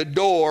at the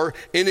door,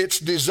 and its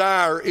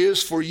desire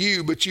is for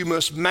you, but you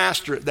must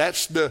master it.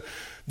 That's the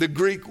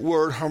Greek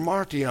word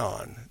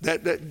harmartion.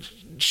 That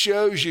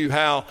shows you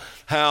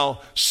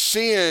how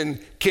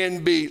sin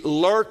can be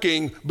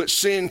lurking, but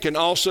sin can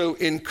also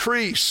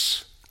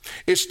increase.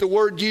 It's the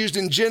word used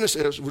in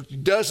Genesis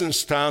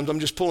dozens of times. I'm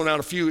just pulling out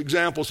a few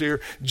examples here.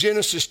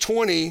 Genesis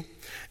 20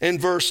 and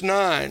verse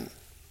 9.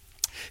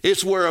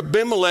 It's where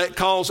Abimelech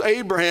calls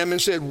Abraham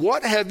and said,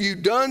 what have you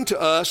done to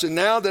us? And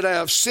now that I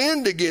have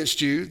sinned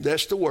against you,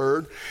 that's the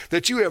word,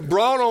 that you have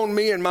brought on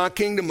me and my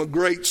kingdom a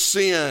great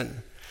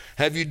sin.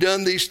 Have you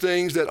done these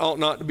things that ought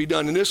not to be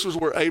done? And this was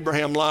where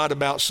Abraham lied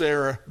about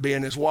Sarah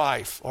being his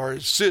wife or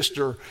his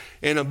sister,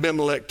 and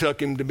Abimelech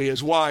took him to be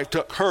his wife,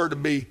 took her to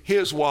be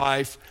his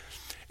wife.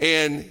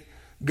 And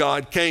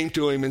God came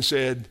to him and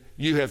said,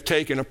 you have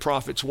taken a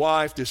prophet's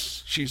wife.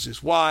 She's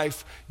his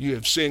wife. You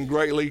have sinned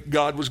greatly.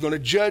 God was going to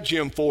judge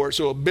him for it.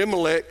 So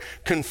Abimelech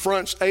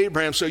confronts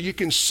Abraham. So you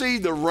can see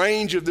the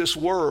range of this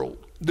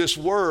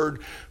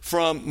word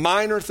from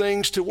minor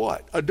things to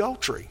what?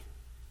 Adultery.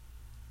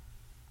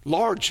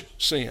 Large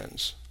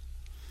sins.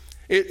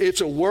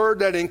 It's a word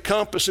that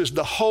encompasses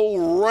the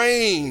whole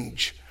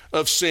range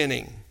of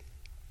sinning.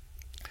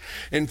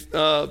 And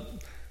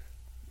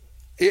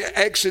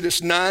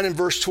Exodus 9 and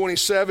verse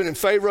 27, and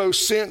Pharaoh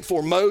sent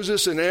for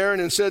Moses and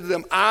Aaron and said to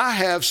them, I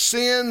have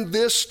sinned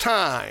this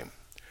time.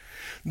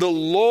 The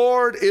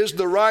Lord is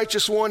the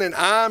righteous one, and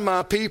I and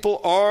my people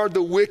are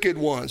the wicked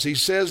ones. He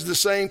says the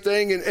same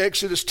thing in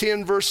Exodus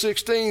 10 verse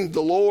 16.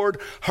 The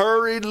Lord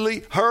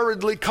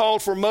hurriedly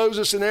called for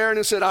Moses and Aaron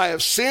and said, I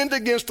have sinned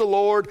against the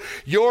Lord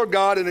your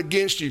God and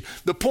against you.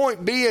 The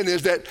point being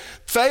is that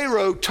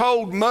Pharaoh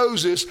told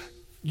Moses,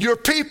 your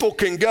people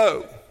can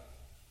go.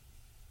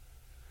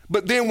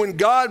 But then when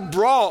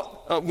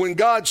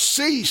God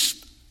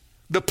ceased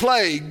the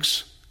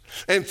plagues,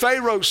 and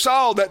Pharaoh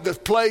saw that the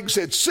plagues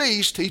had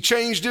ceased, he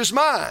changed his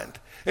mind.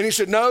 And he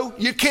said, no,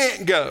 you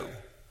can't go.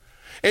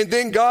 And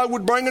then God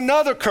would bring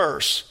another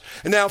curse.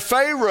 And now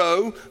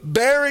Pharaoh,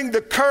 bearing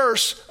the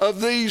curse of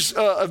these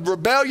of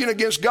rebellion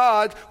against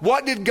God,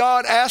 what did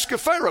God ask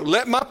of Pharaoh?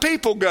 Let my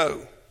people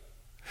go.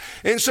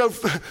 And so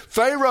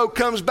Pharaoh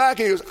comes back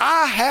and he goes,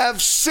 I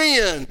have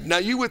sinned. Now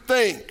you would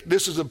think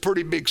this is a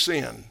pretty big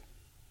sin.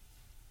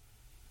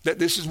 That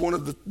this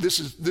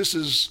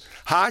is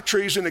high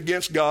treason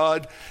against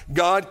God.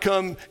 God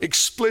come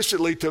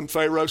explicitly to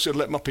Pharaoh, said,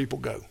 let my people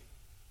go.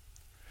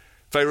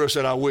 Pharaoh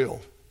said, I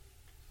will.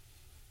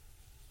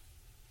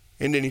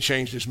 And then he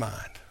changed his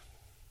mind.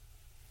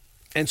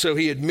 And so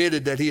he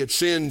admitted that he had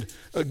sinned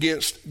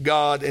against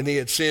God and he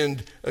had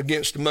sinned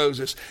against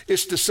Moses.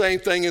 It's the same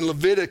thing in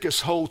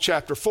Leviticus whole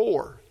chapter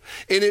 4.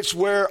 And it's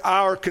where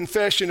our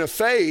confession of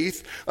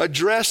faith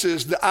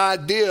addresses the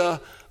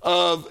idea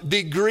of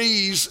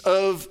degrees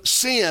of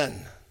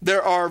sin.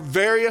 There are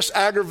various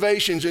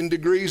aggravations and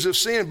degrees of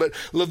sin, but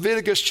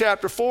Leviticus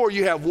chapter 4,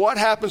 you have what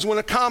happens when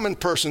a common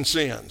person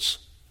sins.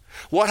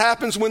 What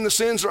happens when the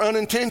sins are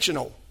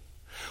unintentional?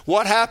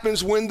 What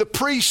happens when the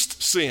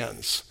priest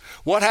sins?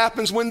 What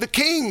happens when the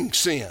king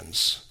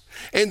sins?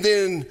 And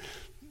then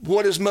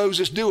what is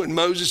Moses doing?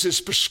 Moses is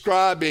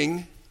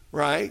prescribing,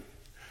 right,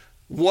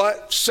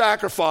 what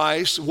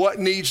sacrifice, what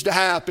needs to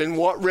happen,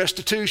 what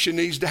restitution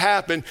needs to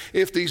happen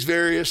if these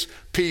various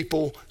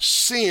people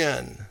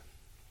sin.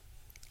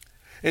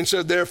 And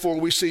so therefore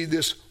we see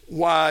this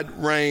wide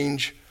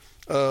range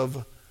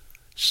of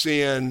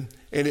sin,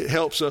 and it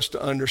helps us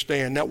to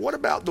understand. Now what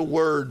about the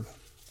word?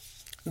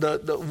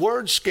 The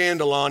word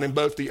scandalon in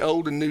both the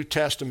Old and New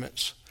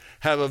Testaments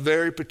have a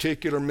very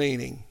particular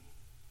meaning.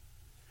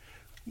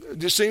 It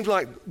just seems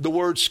like the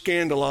word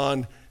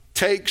scandalon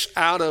takes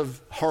out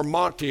of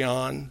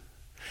harmation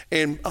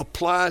and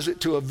applies it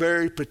to a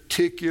very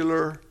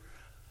particular,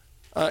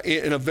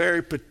 in a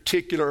very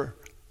particular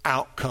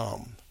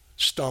outcome,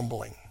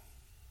 stumbling,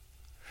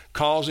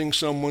 causing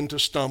someone to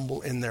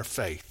stumble in their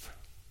faith.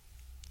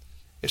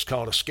 It's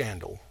called a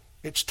scandal.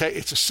 It's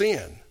a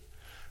sin.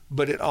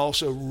 But it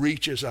also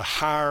reaches a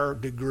higher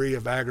degree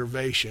of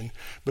aggravation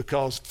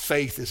because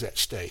faith is at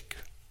stake.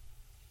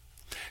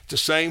 It's the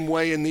same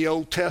way in the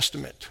Old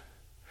Testament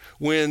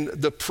when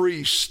the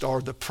priests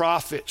or the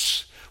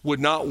prophets would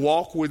not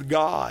walk with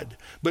God,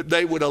 but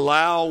they would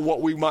allow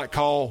what we might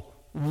call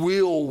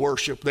will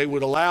worship. They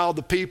would allow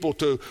the people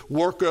to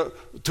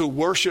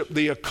worship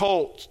the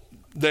occult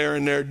there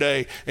in their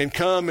day and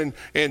come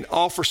and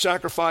offer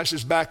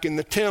sacrifices back in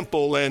the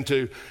temple and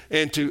to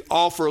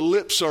offer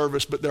lip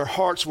service, but their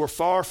hearts were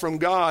far from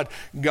God.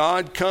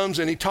 God comes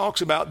and he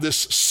talks about this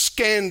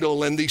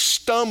scandal and these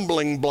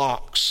stumbling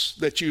blocks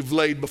that you've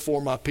laid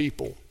before my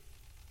people.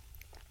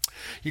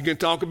 You can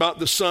talk about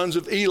the sons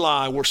of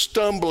Eli were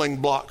stumbling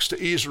blocks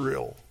to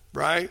Israel,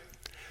 right?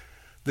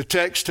 The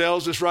text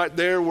tells us right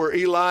there where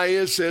Eli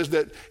is, says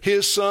that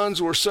his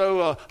sons were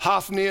so,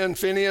 Hophni and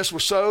Phinehas were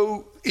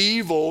so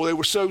evil, they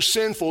were so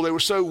sinful, they were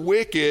so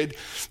wicked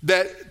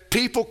that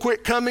people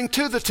quit coming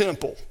to the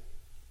temple.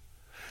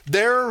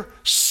 Their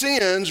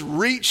sins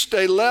reached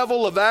a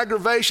level of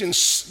aggravation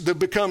that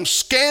become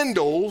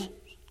scandalous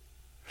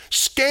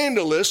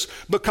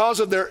because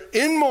of their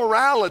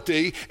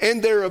immorality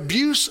and their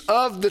abuse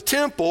of the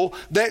temple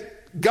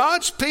that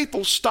God's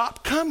people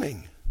stopped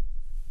coming.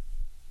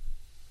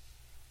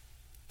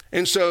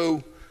 And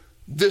so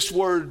this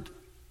word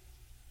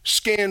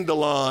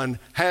scandalon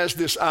has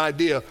this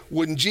idea.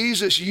 When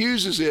Jesus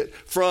uses it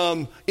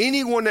from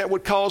anyone that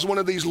would cause one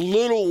of these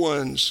little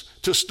ones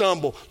to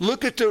stumble,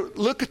 look at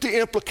the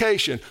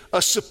implication.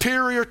 A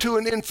superior to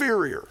an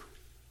inferior.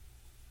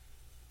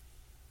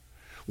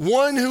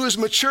 One who is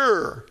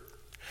mature,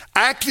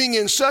 acting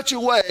in such a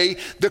way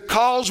to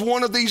cause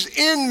one of these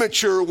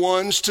immature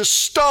ones to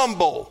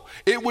stumble.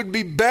 It would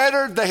be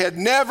better they had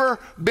never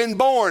been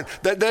born,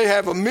 that they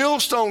have a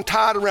millstone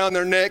tied around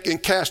their neck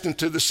and cast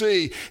into the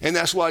sea. And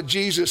that's why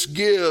Jesus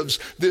gives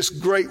this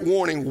great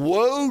warning.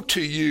 Woe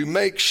to you.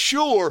 Make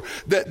sure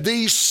that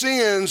these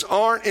sins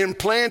aren't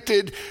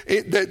implanted,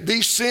 that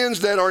these sins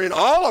that are in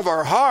all of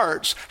our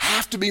hearts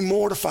have to be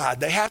mortified.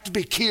 They have to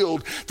be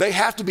killed. They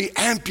have to be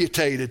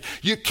amputated.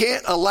 You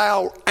can't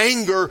allow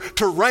anger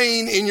to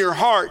reign in your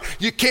heart.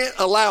 You can't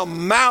allow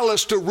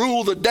malice to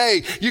rule the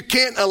day. You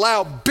can't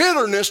allow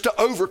bitterness to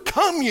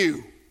overcome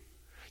you.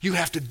 You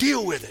have to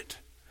deal with it,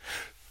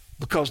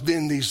 because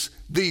then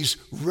these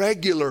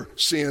regular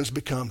sins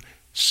become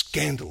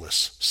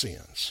scandalous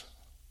sins.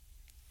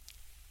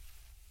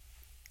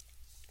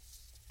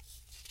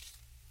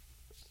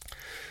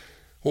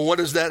 Well, what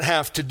does that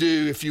have to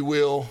do, if you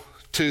will,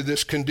 to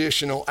this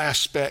conditional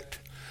aspect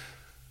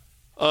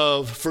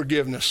of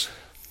forgiveness?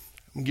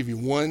 I'm going to give you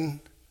one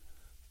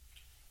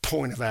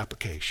point of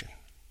application.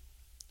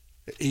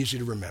 Easy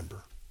to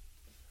remember.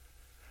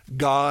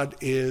 God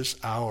is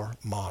our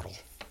model.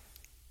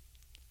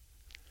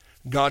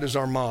 God is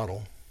our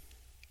model.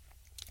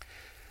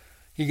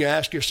 You can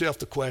ask yourself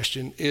the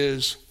question,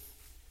 is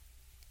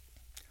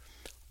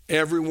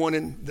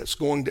everyone that's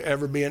going to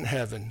ever be in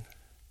heaven,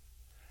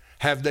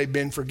 have they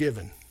been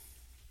forgiven?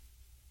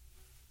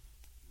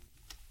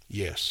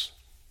 Yes.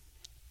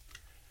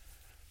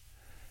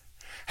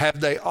 have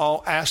they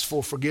all asked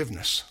for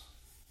forgiveness?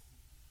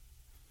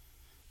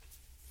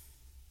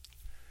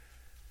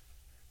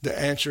 The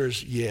answer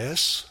is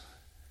yes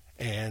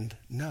and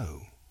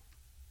no.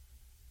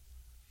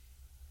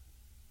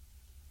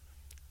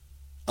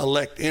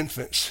 Elect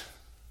infants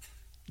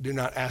do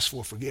not ask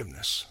for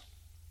forgiveness.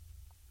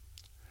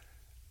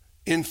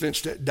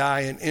 Infants that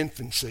die in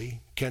infancy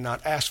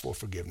cannot ask for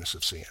forgiveness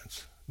of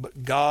sins.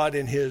 But God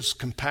in his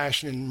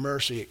compassion and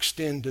mercy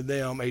extend to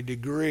them a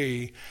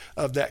degree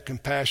of that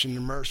compassion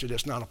and mercy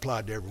that's not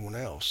applied to everyone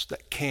else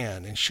that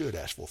can and should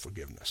ask for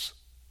forgiveness.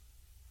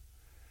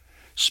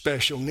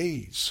 Special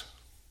needs.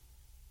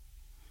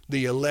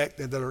 The elect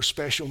that are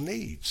special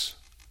needs.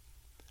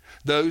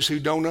 Those who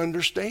don't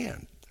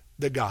understand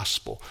the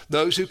gospel.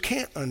 Those who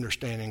can't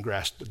understand and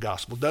grasp the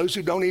gospel. Those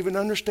who don't even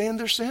understand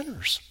they're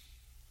sinners.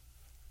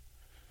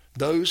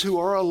 Those who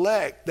are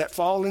elect that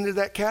fall into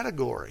that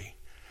category,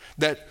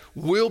 that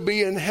will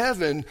be in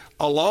heaven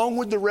along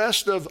with the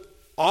rest of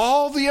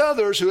all the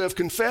others who have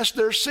confessed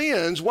their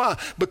sins. Why?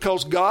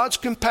 Because God's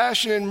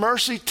compassion and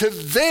mercy to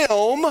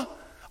them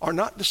are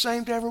not the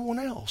same to everyone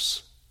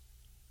else.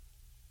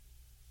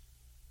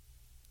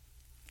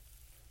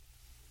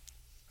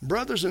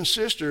 Brothers and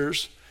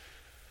sisters,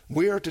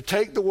 we are to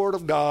take the Word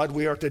of God,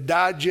 we are to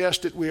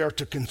digest it, we are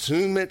to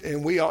consume it,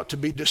 and we ought to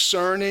be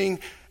discerning,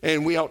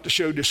 and we ought to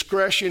show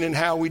discretion in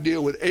how we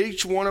deal with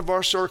each one of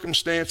our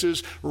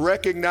circumstances,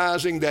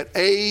 recognizing that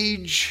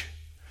age,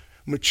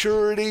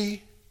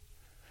 maturity,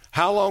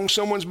 how long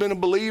someone's been a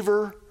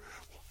believer,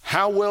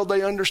 how well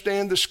they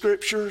understand the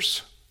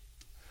Scriptures,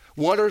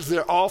 what is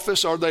their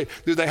office?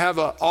 Do they have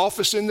an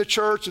office in the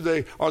church?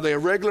 Are they a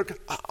regular?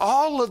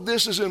 All of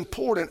this is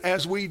important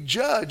as we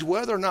judge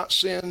whether or not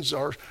sins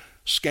are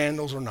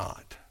scandals or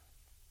not.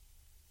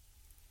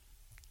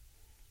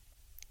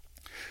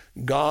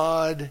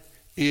 God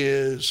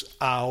is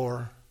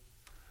our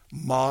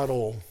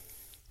model.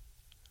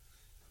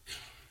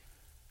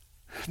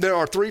 There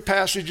are 3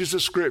 passages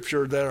of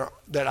Scripture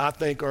that I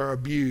think are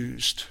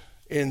abused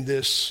in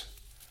this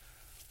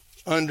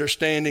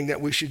understanding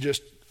that we should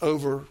just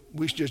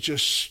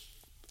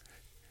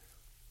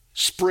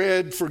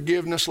spread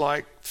forgiveness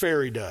like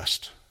fairy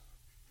dust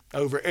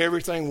over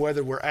everything,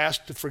 whether we're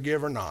asked to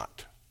forgive or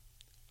not.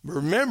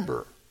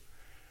 Remember,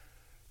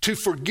 to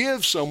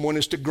forgive someone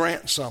is to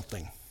grant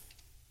something.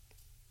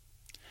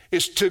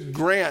 It's to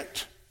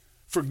grant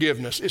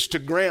forgiveness. It's to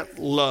grant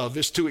love.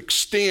 It's to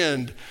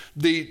extend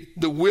the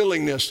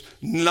willingness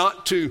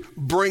not to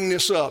bring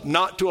this up,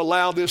 not to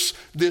allow this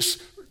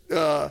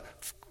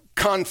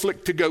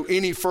conflict to go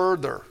any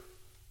further.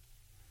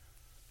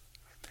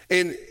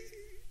 And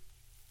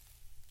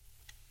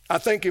I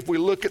think if we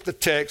look at the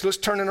text, let's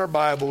turn in our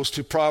Bibles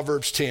to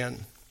Proverbs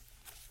 10.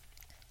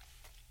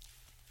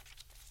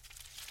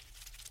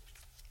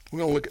 We're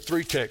going to look at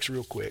 3 texts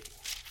real quick.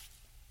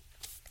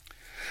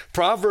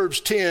 Proverbs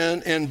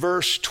 10 and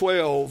verse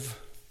 12.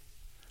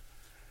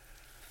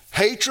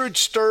 Hatred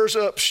stirs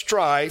up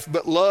strife,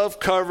 but love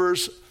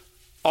covers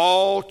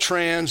all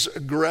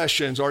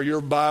transgressions. Or your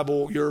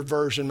Bible, your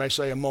version may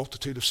say a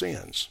multitude of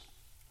sins.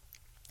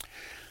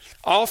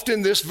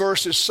 Often this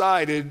verse is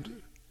cited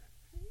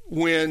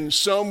when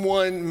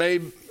someone may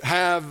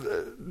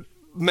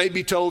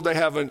be told they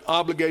have an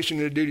obligation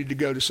and a duty to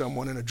go to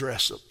someone and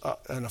address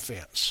an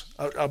offense,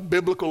 a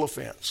biblical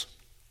offense.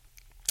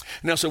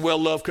 And they'll say, well,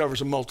 love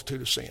covers a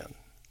multitude of sin.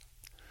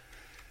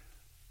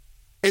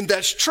 And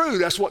that's true.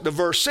 That's what the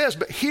verse says.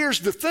 But here's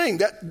the thing,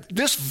 that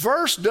this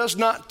verse does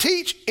not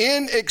teach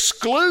in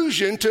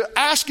exclusion to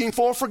asking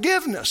for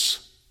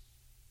forgiveness.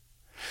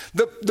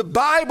 The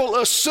Bible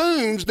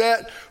assumes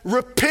that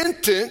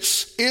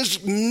repentance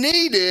is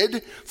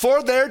needed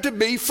for there to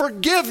be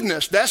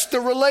forgiveness. That's the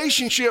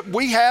relationship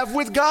we have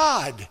with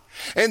God.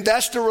 And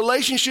that's the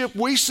relationship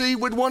we see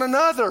with one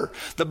another.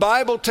 The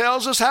Bible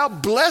tells us how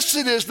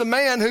blessed is the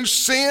man whose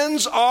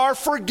sins are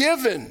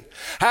forgiven.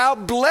 How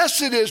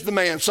blessed is the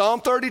man, Psalm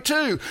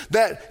 32,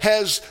 that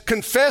has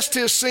confessed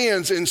his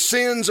sins and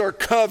sins are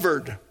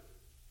covered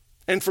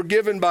and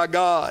forgiven by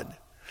God.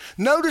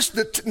 Notice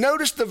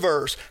the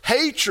verse.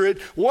 Hatred,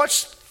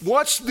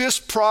 what's this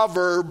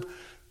proverb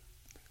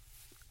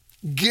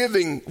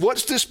giving?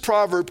 What's this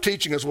proverb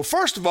teaching us? Well,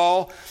 first of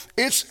all,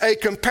 it's a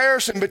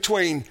comparison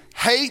between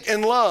hate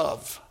and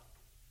love.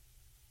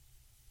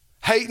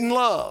 Hate and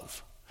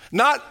love.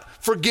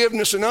 Not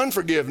forgiveness and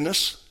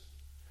unforgiveness,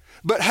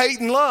 but hate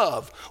and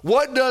love.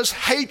 What does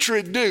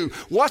hatred do?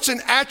 What's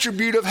an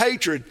attribute of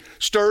hatred?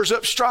 Stirs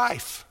up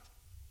strife.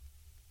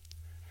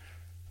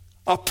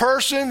 A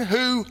person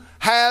who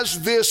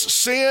has this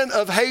sin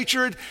of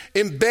hatred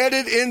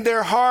embedded in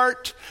their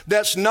heart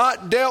that's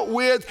not dealt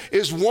with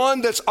is one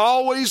that's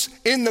always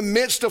in the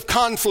midst of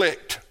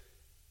conflict.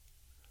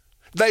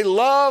 They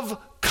love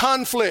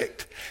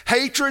conflict.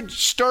 Hatred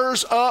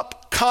stirs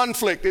up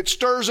conflict. It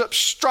stirs up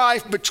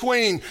strife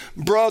between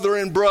brother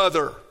and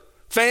brother,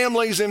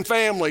 families and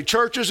family,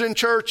 churches and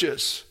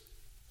churches.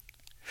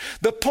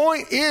 The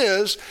point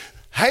is,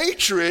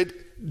 hatred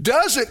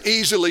doesn't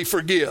easily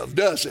forgive,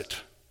 does it?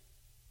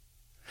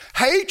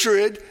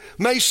 Hatred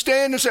may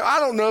stand and say, I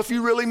don't know if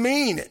you really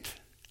mean it.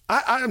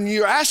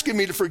 You're asking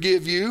me to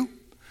forgive you,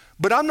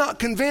 but I'm not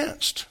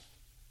convinced.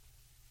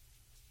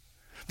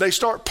 They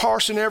start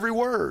parsing every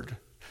word.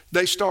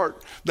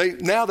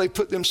 Now they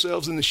put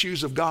themselves in the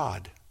shoes of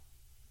God.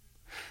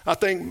 I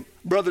think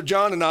Brother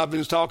John and I have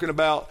been talking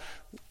about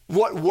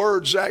what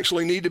words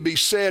actually need to be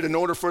said in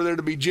order for there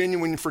to be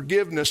genuine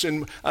forgiveness.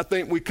 And I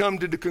think we come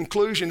to the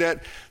conclusion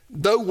that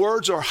though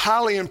words are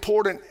highly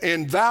important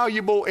and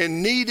valuable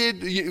and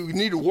needed, you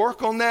need to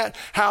work on that.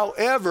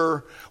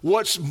 However,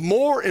 what's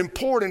more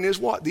important is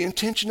what? The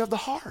intention of the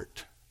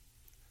heart.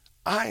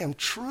 I am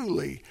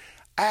truly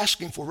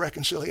asking for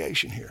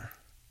reconciliation here.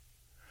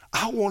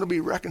 I want to be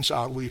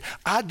reconciled with you.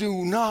 I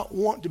do not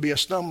want to be a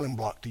stumbling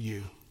block to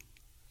you.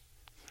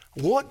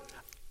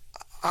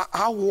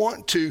 I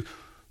want to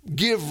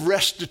give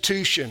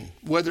restitution,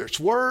 whether it's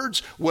words,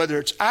 whether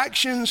it's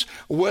actions,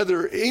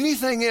 whether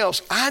anything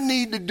else I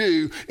need to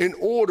do in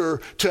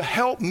order to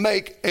help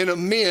make an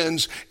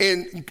amends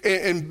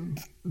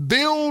and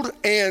build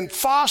and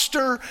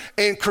foster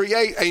and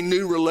create a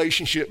new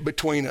relationship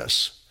between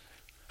us.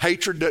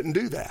 Hatred doesn't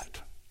do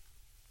that.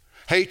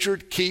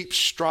 Hatred keeps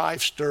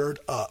strife stirred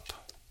up.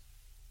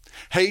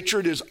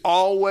 Hatred is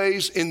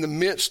always in the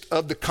midst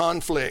of the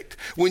conflict.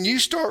 When you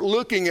start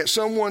looking at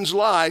someone's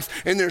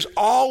life and there's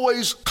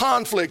always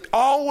conflict,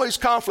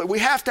 we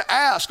have to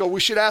ask, or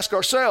we should ask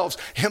ourselves,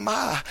 am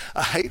I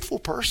a hateful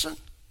person?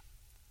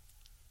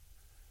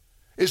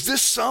 Is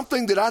this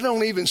something that I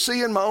don't even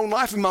see in my own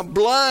life? Am I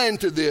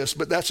blind to this?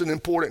 But that's an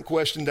important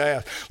question to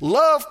ask.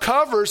 Love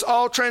covers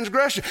all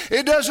transgression.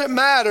 It doesn't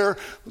matter.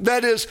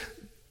 That is,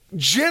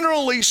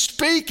 generally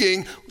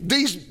speaking,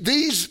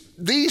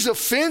 these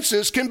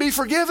offenses can be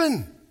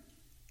forgiven.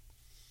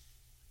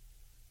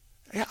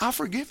 Yeah, I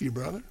forgive you,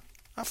 brother.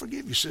 I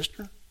forgive you,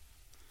 sister.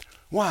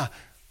 Why?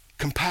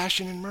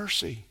 Compassion and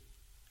mercy.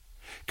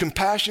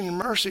 Compassion and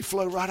mercy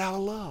flow right out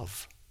of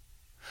love.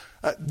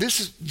 This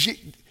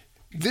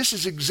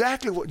is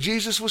exactly what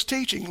Jesus was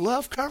teaching.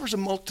 Love covers a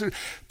multitude.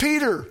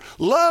 Peter,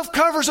 love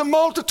covers a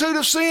multitude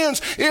of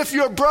sins. If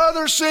your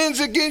brother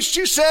sins against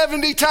you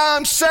 70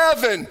 times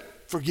 7,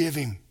 forgive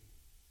him.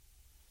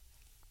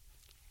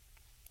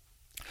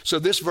 So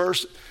this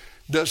verse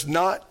does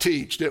not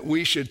teach that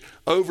we should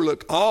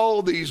overlook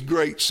all these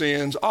great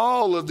sins,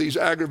 all of these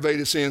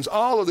aggravated sins,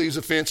 all of these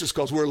offenses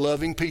because we're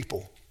loving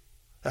people.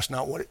 That's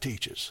not what it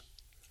teaches.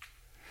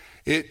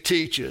 It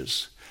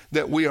teaches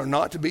that we are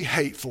not to be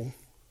hateful,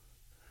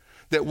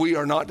 that we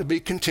are not to be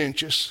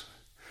contentious,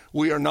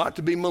 we are not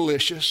to be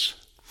malicious.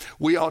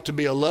 We ought to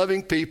be a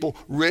loving people,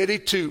 ready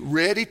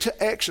to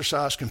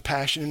exercise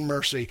compassion and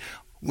mercy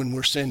when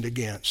we're sinned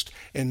against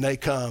and they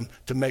come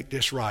to make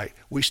this right.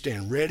 We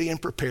stand ready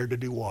and prepared to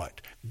do what?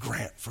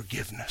 Grant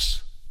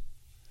forgiveness.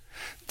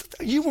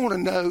 You want to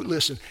know,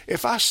 listen,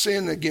 if I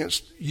sin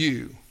against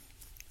you,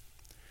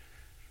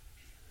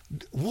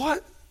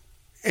 what,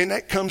 and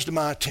that comes to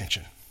my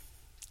attention,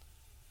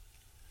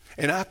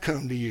 and I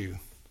come to you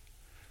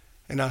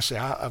and I say,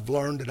 I've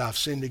learned that I've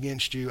sinned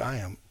against you.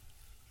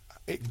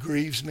 It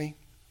grieves me.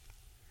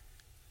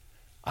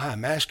 I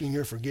am asking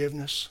your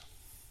forgiveness.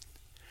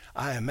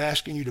 I am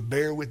asking you to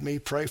bear with me,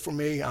 pray for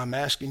me. I'm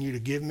asking you to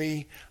give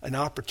me an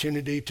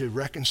opportunity to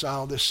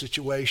reconcile this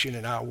situation,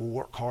 and I will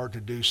work hard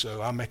to do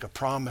so. I make a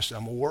promise that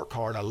I'm going to work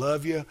hard. I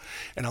love you,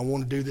 and I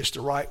want to do this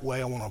the right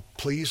way. I want to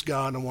please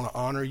God. I want to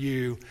honor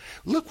you.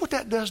 Look what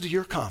that does to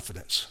your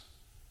confidence.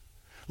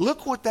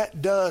 Look what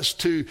that does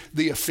to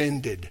the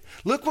offended.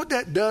 Look what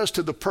that does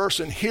to the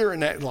person hearing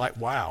that and like,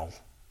 wow,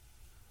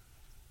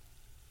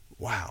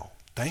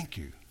 thank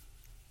you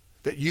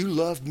that you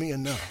loved me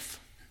enough.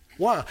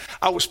 Why?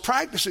 I was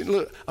practicing,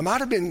 look, I might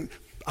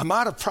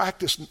have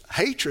practiced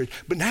hatred,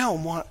 but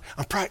now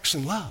I'm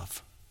practicing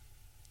love,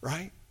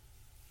 right?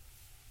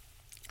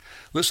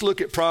 Let's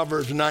look at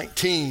Proverbs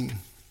 19.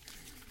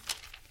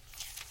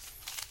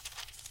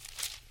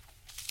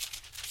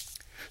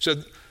 So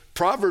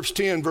Proverbs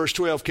 10 verse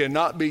 12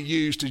 cannot be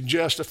used to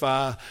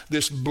justify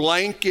this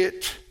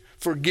blanket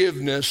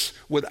forgiveness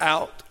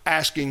without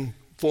asking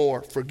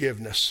for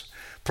forgiveness.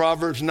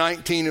 Proverbs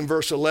 19 and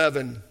verse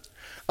 11.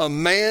 A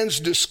man's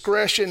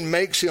discretion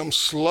makes him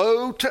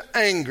slow to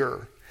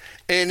anger,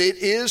 and it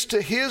is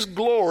to his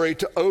glory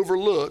to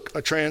overlook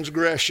a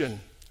transgression.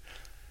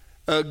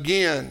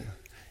 Again,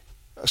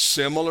 a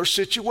similar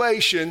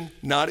situation,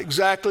 not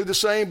exactly the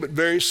same, but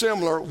very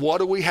similar. What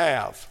do we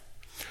have?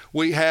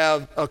 We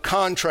have a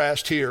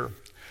contrast here.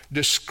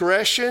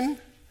 Discretion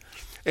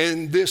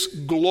and this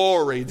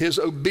glory, his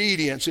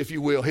obedience, if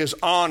you will, his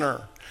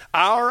honor.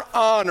 Our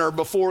honor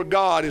before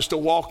God is to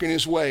walk in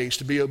his ways,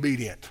 to be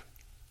obedient.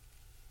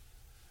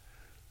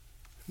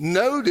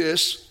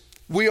 Notice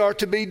we are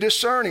to be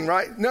discerning,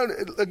 right? No,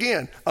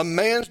 again, a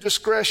man's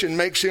discretion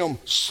makes him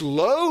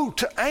slow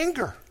to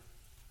anger.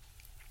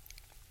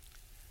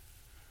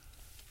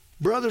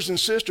 Brothers and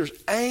sisters,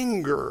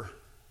 anger,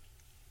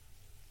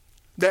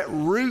 that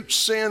root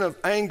sin of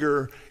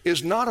anger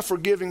is not a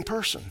forgiving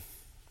person.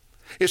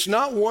 It's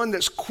not one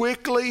that's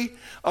quickly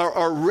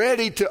or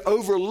ready to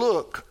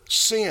overlook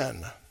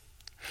sin.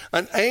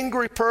 An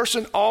angry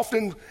person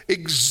often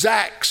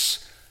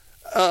exacts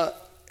a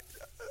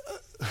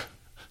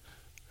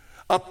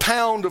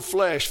pound of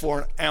flesh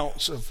for an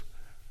ounce of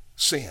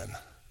sin,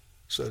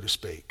 so to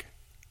speak.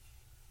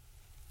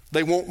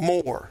 They want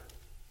more.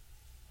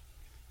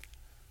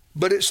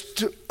 But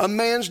a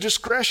man's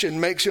discretion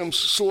makes him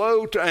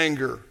slow to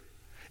anger.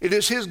 It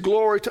is his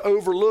glory to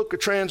overlook a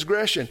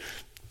transgression.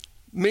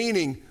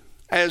 Meaning,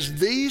 as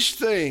these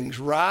things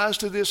rise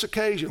to this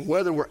occasion,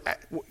 whether will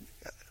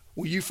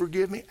you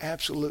forgive me?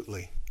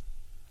 Absolutely.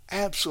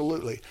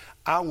 Absolutely.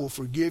 I will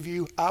forgive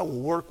you. I will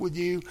work with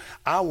you.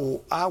 I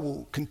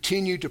will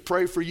continue to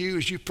pray for you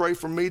as you pray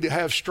for me to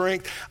have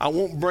strength. I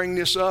won't bring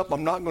this up.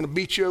 I'm not going to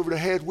beat you over the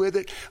head with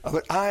it.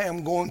 But I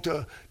am going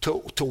to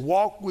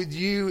walk with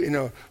you in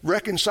a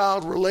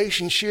reconciled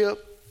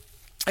relationship.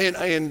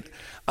 And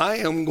I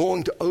am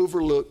going to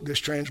overlook this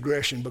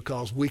transgression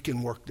because we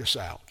can work this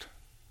out.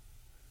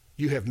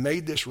 You have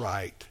made this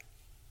right.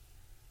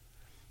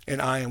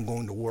 And I am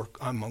going to work.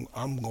 I'm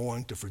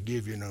going to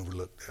forgive you and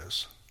overlook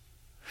this.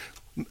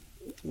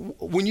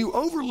 When you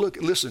overlook,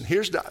 listen,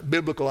 here's the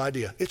biblical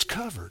idea. It's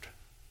covered.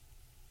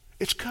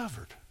 It's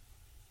covered.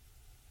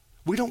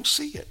 We don't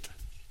see it.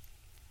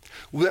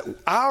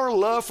 Our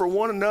love for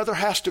one another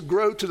has to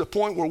grow to the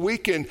point where we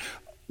can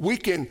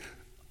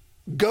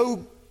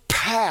go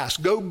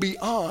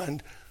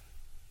beyond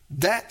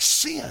that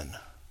sin.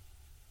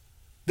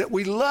 That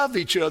we love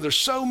each other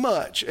so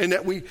much and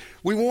that we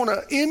want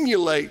to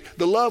emulate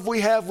the love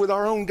we have with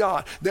our own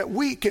God. That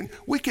we can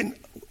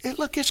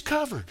look, it's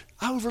covered.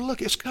 I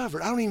overlook it, it's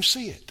covered. I don't even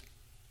see it.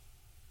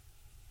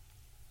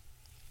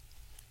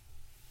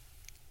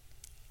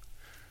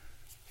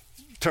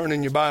 Turn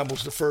in your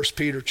Bibles to 1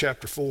 Peter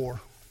chapter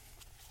 4.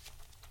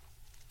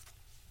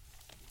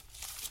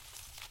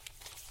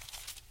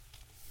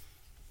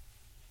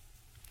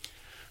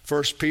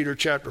 First Peter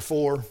chapter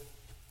 4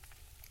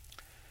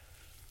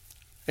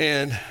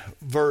 and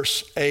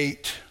verse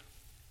 8.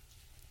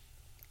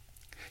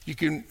 You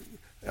can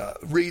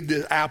read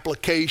the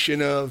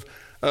application of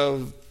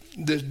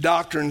the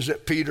doctrines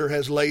that Peter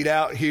has laid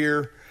out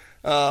here.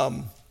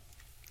 And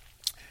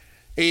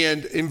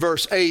in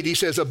verse 8, he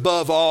says,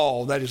 above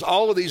all, that is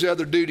all of these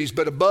other duties,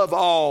 but above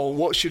all,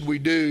 what should we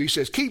do? He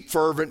says, keep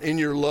fervent in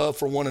your love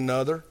for one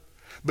another,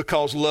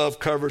 because love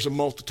covers a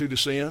multitude of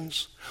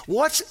sins.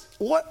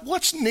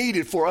 What's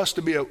needed for us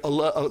to be a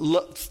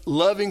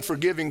loving,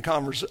 forgiving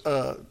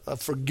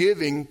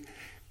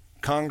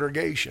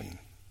congregation?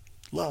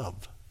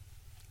 Love.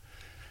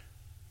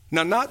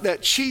 Now, not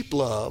that cheap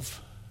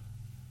love,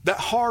 that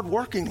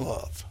hard-working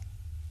love.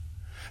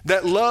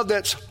 That love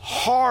that's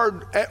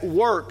hard at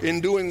work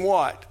in doing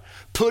what?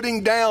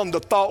 Putting down the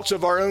thoughts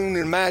of our own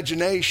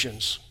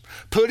imaginations.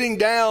 Putting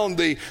down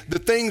the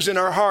things in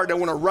our heart that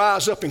want to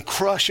rise up and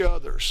crush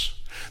others.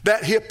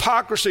 That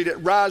hypocrisy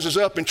that rises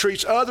up and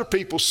treats other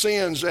people's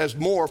sins as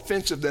more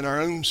offensive than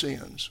our own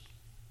sins.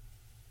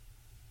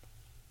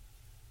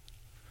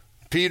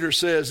 Peter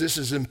says this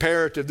is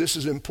imperative, this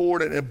is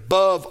important.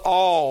 Above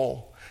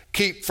all,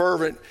 keep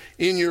fervent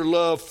in your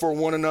love for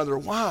one another.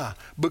 Why?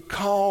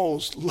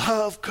 Because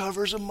love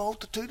covers a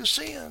multitude of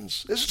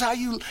sins. This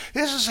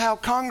is how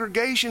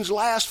congregations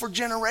last for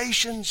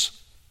generations.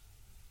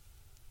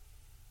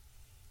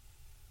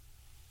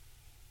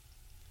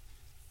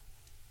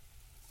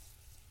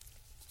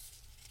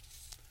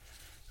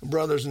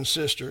 Brothers and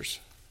sisters,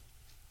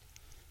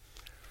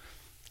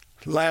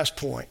 last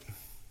point.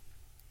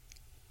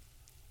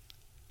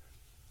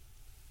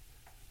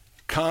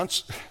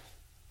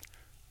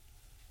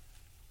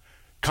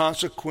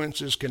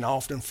 Consequences can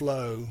often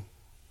flow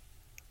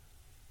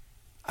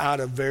out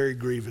of very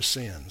grievous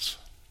sins.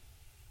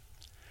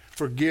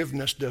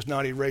 Forgiveness does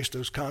not erase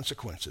those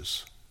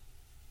consequences.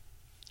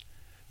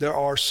 There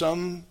are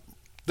some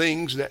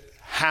things that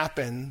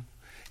happen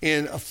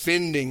in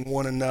offending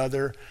one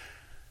another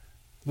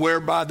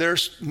whereby there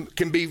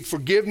can be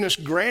forgiveness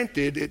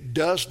granted. It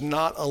does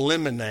not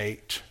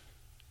eliminate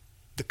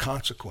the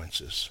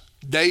consequences.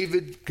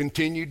 David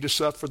continued to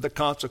suffer the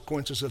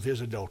consequences of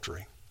his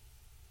adultery.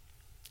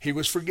 He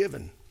was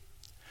forgiven,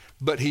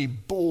 but he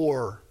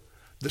bore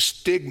the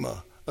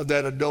stigma of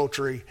that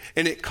adultery,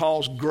 and it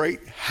caused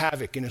great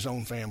havoc in his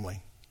own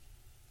family.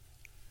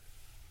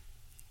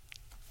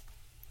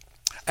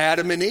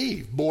 Adam and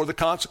Eve bore the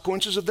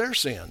consequences of their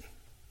sin,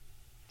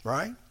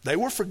 right? They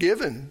were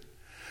forgiven,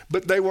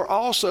 but they were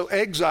also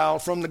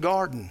exiled from the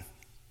garden.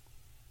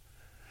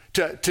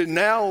 To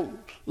now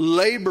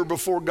labor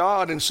before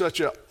God in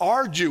such an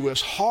arduous,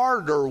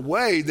 harder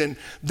way than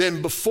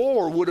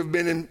before would have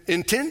been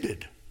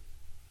intended.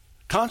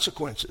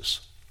 Consequences.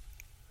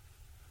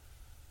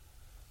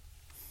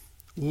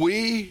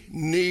 We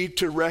need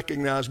to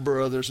recognize,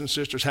 brothers and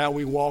sisters, how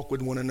we walk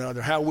with one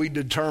another, how we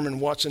determine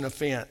what's an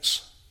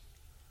offense.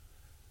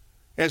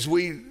 As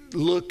we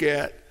look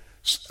at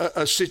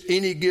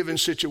any given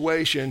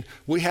situation,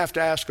 we have to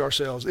ask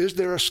ourselves, is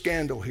there a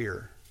scandal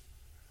here?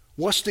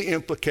 What's the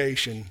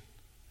implication?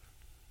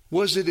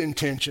 Was it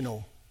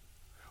intentional?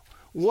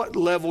 What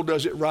level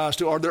does it rise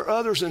to? Are there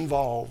others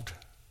involved?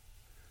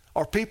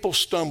 Are people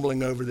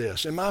stumbling over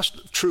this? Am I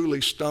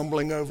truly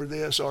stumbling over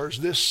this? Or is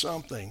this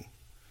something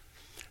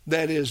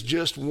that is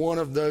just one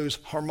of those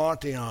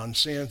harmation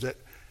sins that,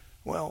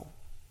 well,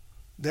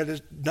 that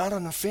is not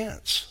an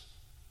offense?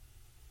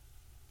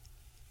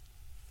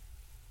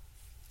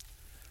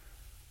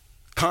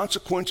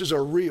 Consequences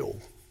are real.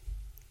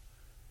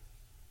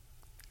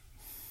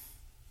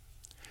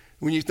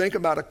 When you think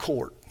about a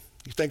court,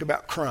 you think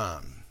about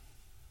crime.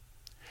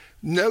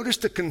 Notice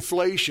the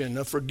conflation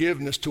of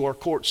forgiveness to our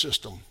court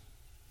system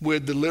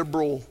with the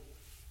liberal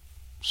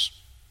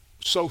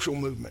social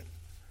movement.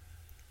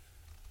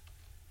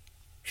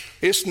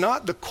 It's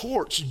not the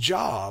court's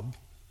job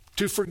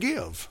to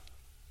forgive.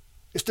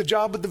 It's the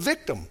job of the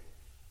victim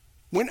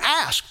when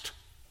asked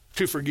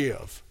to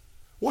forgive.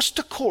 What's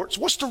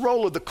the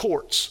role of the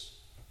courts?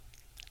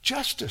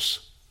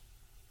 Justice.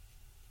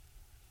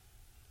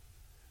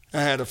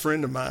 I had a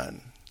friend of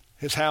mine,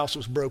 his house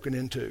was broken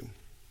into.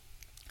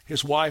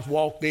 His wife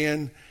walked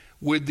in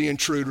with the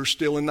intruder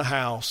still in the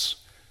house,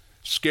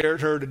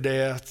 scared her to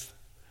death.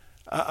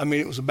 I mean,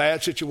 it was a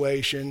bad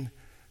situation.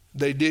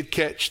 They did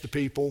catch the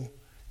people,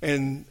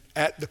 and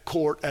at the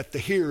court, at the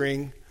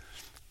hearing,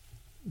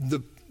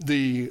 the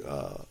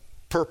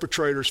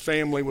perpetrator's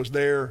family was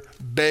there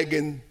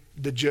begging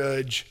the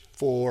judge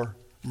for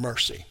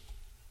mercy.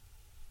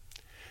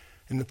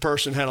 And the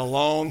person had a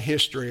long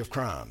history of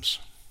crimes.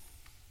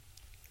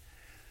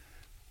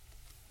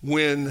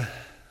 When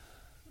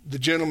the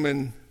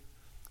gentleman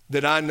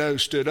that I know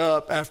stood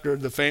up after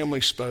the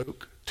family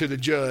spoke to the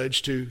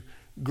judge to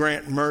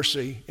grant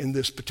mercy in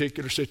this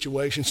particular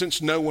situation,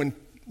 since no one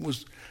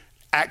was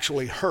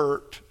actually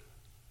hurt,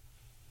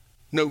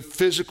 no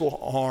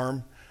physical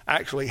harm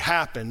actually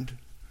happened,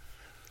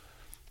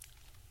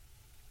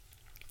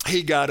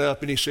 he got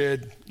up and he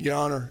said, Your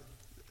Honor,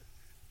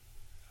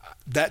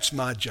 that's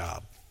my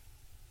job.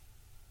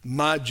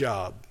 My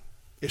job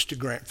is to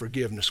grant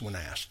forgiveness when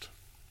asked.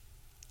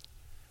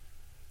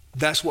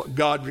 That's what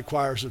God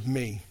requires of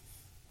me.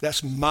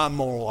 That's my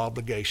moral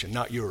obligation,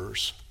 not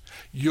yours.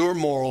 Your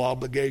moral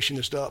obligation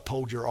is to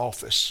uphold your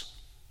office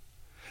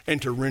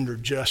and to render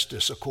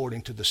justice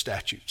according to the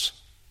statutes.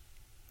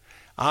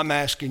 I'm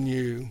asking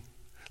you,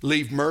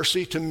 leave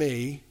mercy to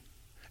me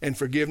and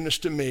forgiveness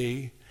to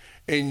me,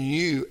 and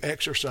you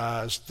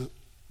exercise the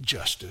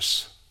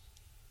justice.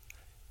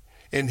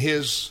 And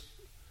his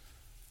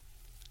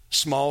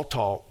small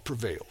talk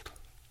prevailed,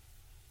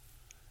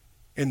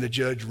 and the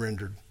judge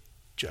rendered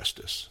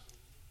justice.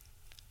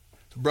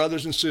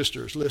 Brothers and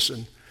sisters,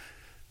 listen,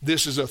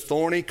 this is a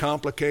thorny,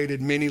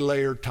 complicated,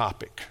 many-layered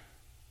topic.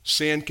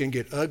 Sin can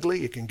get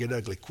ugly. It can get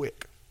ugly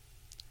quick.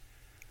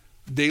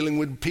 Dealing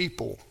with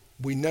people,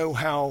 we know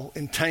how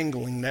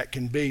entangling that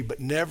can be, but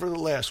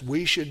nevertheless,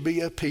 we should be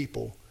a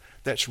people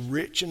that's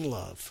rich in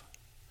love,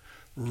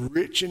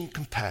 rich in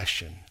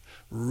compassion,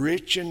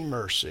 rich in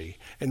mercy,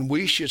 and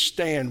we should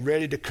stand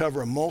ready to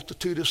cover a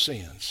multitude of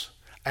sins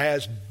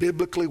as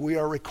biblically we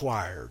are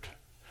required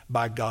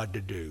by God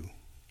to do.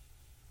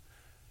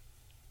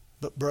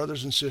 But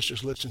brothers and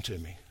sisters, listen to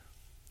me.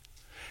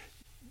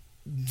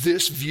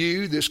 This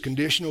view, this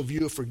conditional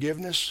view of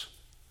forgiveness,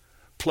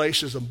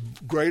 places a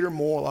greater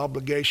moral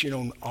obligation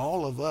on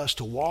all of us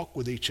to walk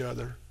with each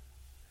other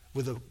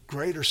with a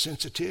greater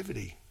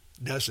sensitivity,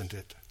 doesn't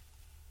it?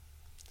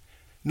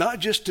 Not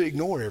just to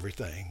ignore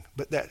everything,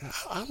 but that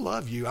I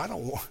love you. I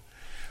want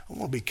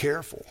to be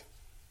careful.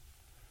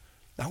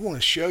 I want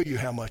to show you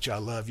how much I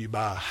love you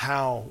by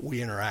how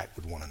we interact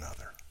with one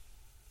another.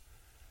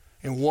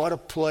 And what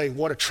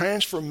a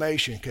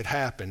transformation could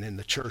happen in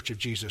the Church of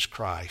Jesus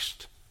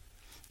Christ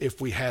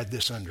if we had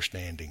this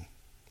understanding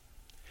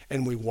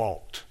and we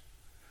walked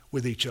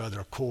with each other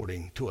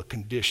according to a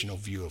conditional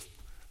view of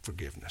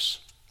forgiveness.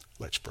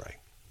 Let's pray.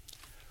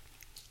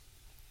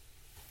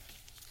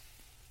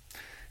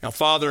 Now,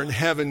 Father in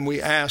heaven,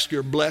 we ask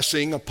your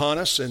blessing upon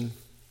us. And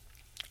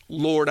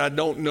Lord, I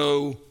don't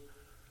know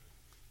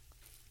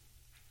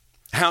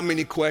how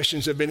many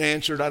questions have been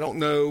answered. I don't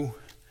know,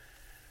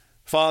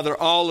 Father,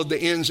 all of the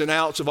ins and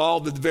outs of all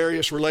the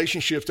various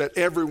relationships that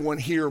everyone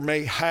here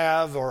may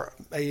have or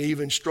may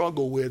even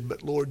struggle with.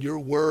 But Lord, your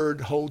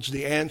word holds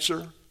the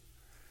answer.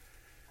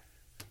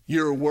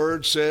 Your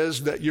word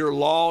says that your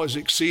law is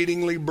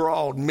exceedingly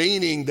broad,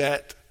 meaning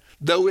that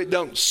though it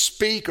don't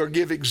speak or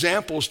give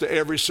examples to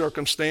every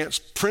circumstance,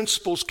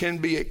 principles can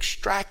be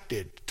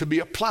extracted to be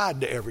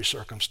applied to every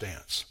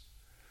circumstance.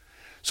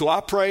 So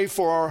I pray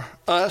for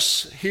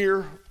us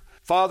here,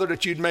 Father,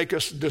 that you'd make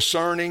us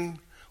discerning,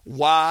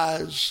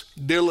 wise,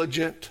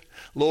 diligent.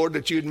 Lord,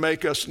 that you'd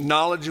make us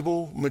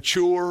knowledgeable,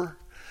 mature,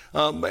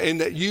 and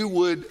that you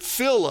would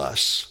fill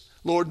us.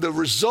 Lord, the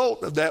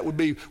result of that would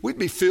be we'd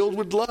be filled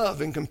with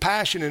love and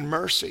compassion and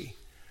mercy.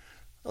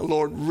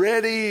 Lord,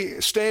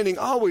 standing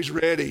always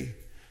ready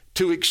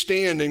to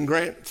extend and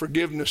grant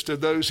forgiveness to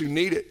those who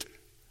need it.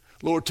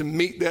 Lord, to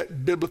meet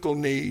that biblical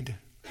need.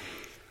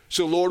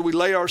 So, Lord, we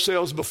lay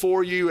ourselves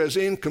before you as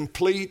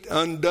incomplete,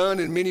 undone,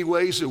 in many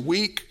ways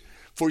weak,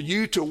 for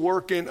you to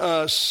work in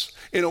us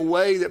in a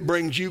way that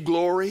brings you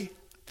glory,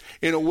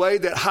 in a way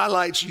that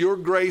highlights your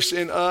grace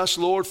in us,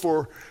 Lord,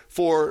 for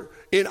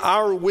in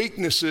our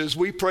weaknesses,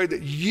 we pray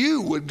that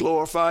you would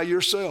glorify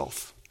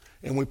yourself.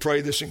 And we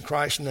pray this in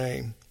Christ's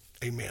name.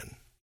 Amen.